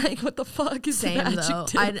adjectives. I'm like, what the fuck is an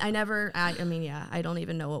adjective? Though. I mean, yeah, I don't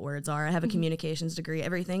even know what words are. I have a communications degree.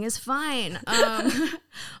 Everything is fine.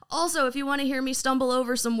 Also, if you want to hear me stumble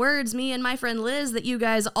over some words, me and my friend Liz, that you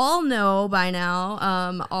guys all know by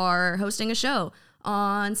now, are hosting a show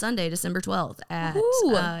on Sunday, December 12th at,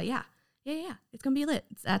 Yeah, it's going to be lit.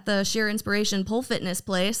 It's at the Sheer Inspiration Pole Fitness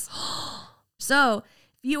place. So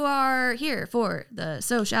if you are here for the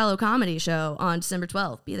So Shallow Comedy Show on December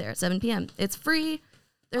 12th, be there at 7 p.m. It's free.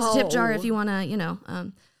 There's a tip jar if you want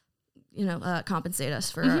to, compensate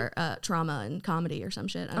us for our trauma and comedy or some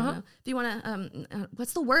shit. I don't know. If you want to,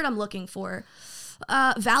 what's the word I'm looking for?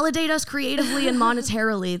 Validate us creatively and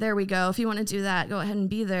monetarily. There we go. If you want to do that, go ahead and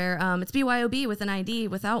be there. It's BYOB with an ID.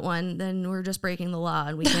 Without one, then we're just breaking the law,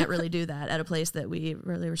 and we can't really do that at a place that we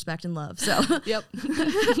really respect and love. So, yep.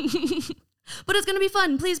 But it's going to be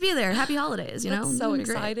fun. Please be there. Happy holidays, you know? That's so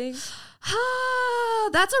exciting.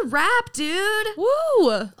 That's a wrap, dude.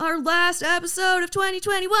 Woo! Our last episode of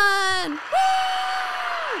 2021. Woo!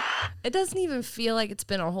 It doesn't even feel like it's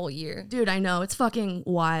been a whole year. Dude, I know. It's fucking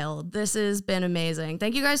wild. This has been amazing.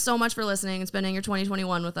 Thank you guys so much for listening and spending your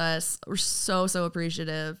 2021 with us. We're so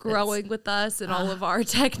appreciative. Growing with us and all of our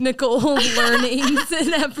technical learnings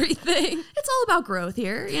and everything. It's all about growth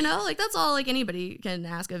here, you know? Like, that's all, like, anybody can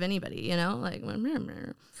ask of anybody, you know? Like,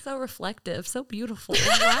 so reflective, so beautiful.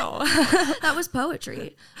 Wow. That was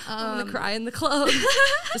poetry. I'm gonna cry in the club.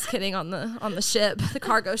 Just kidding, on the ship, the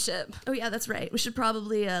cargo ship. Oh yeah, that's right. We should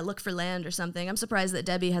probably look for land or something. I'm surprised that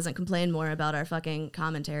Debbie hasn't complained more about our fucking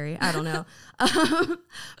commentary. I don't know.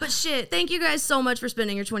 But shit, thank you guys so much for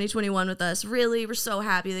spending your 2021 with us. Really, we're so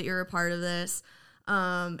happy that you're a part of this.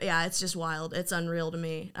 Yeah, it's just wild. It's unreal to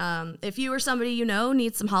me. If you or somebody you know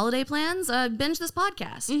needs some holiday plans, binge this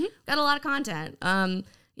podcast. Got a lot of content.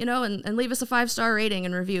 You know, and leave us a 5-star rating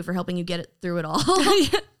and review for helping you get it through it all. 5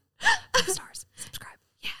 stars. Subscribe.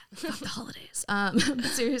 Yeah. Fuck the holidays. But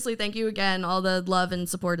seriously, thank you again. All the love and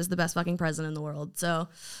support is the best fucking present in the world. So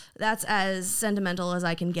that's as sentimental as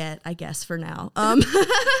I can get, I guess, for now.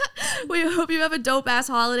 We hope you have a dope-ass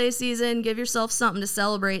holiday season. Give yourself something to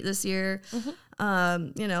celebrate this year.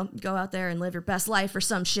 You know, go out there and live your best life or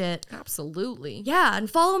some shit. Absolutely. Yeah, and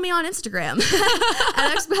follow me on Instagram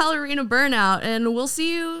at @exballerinaburnout, and we'll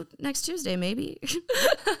see you next Tuesday, maybe.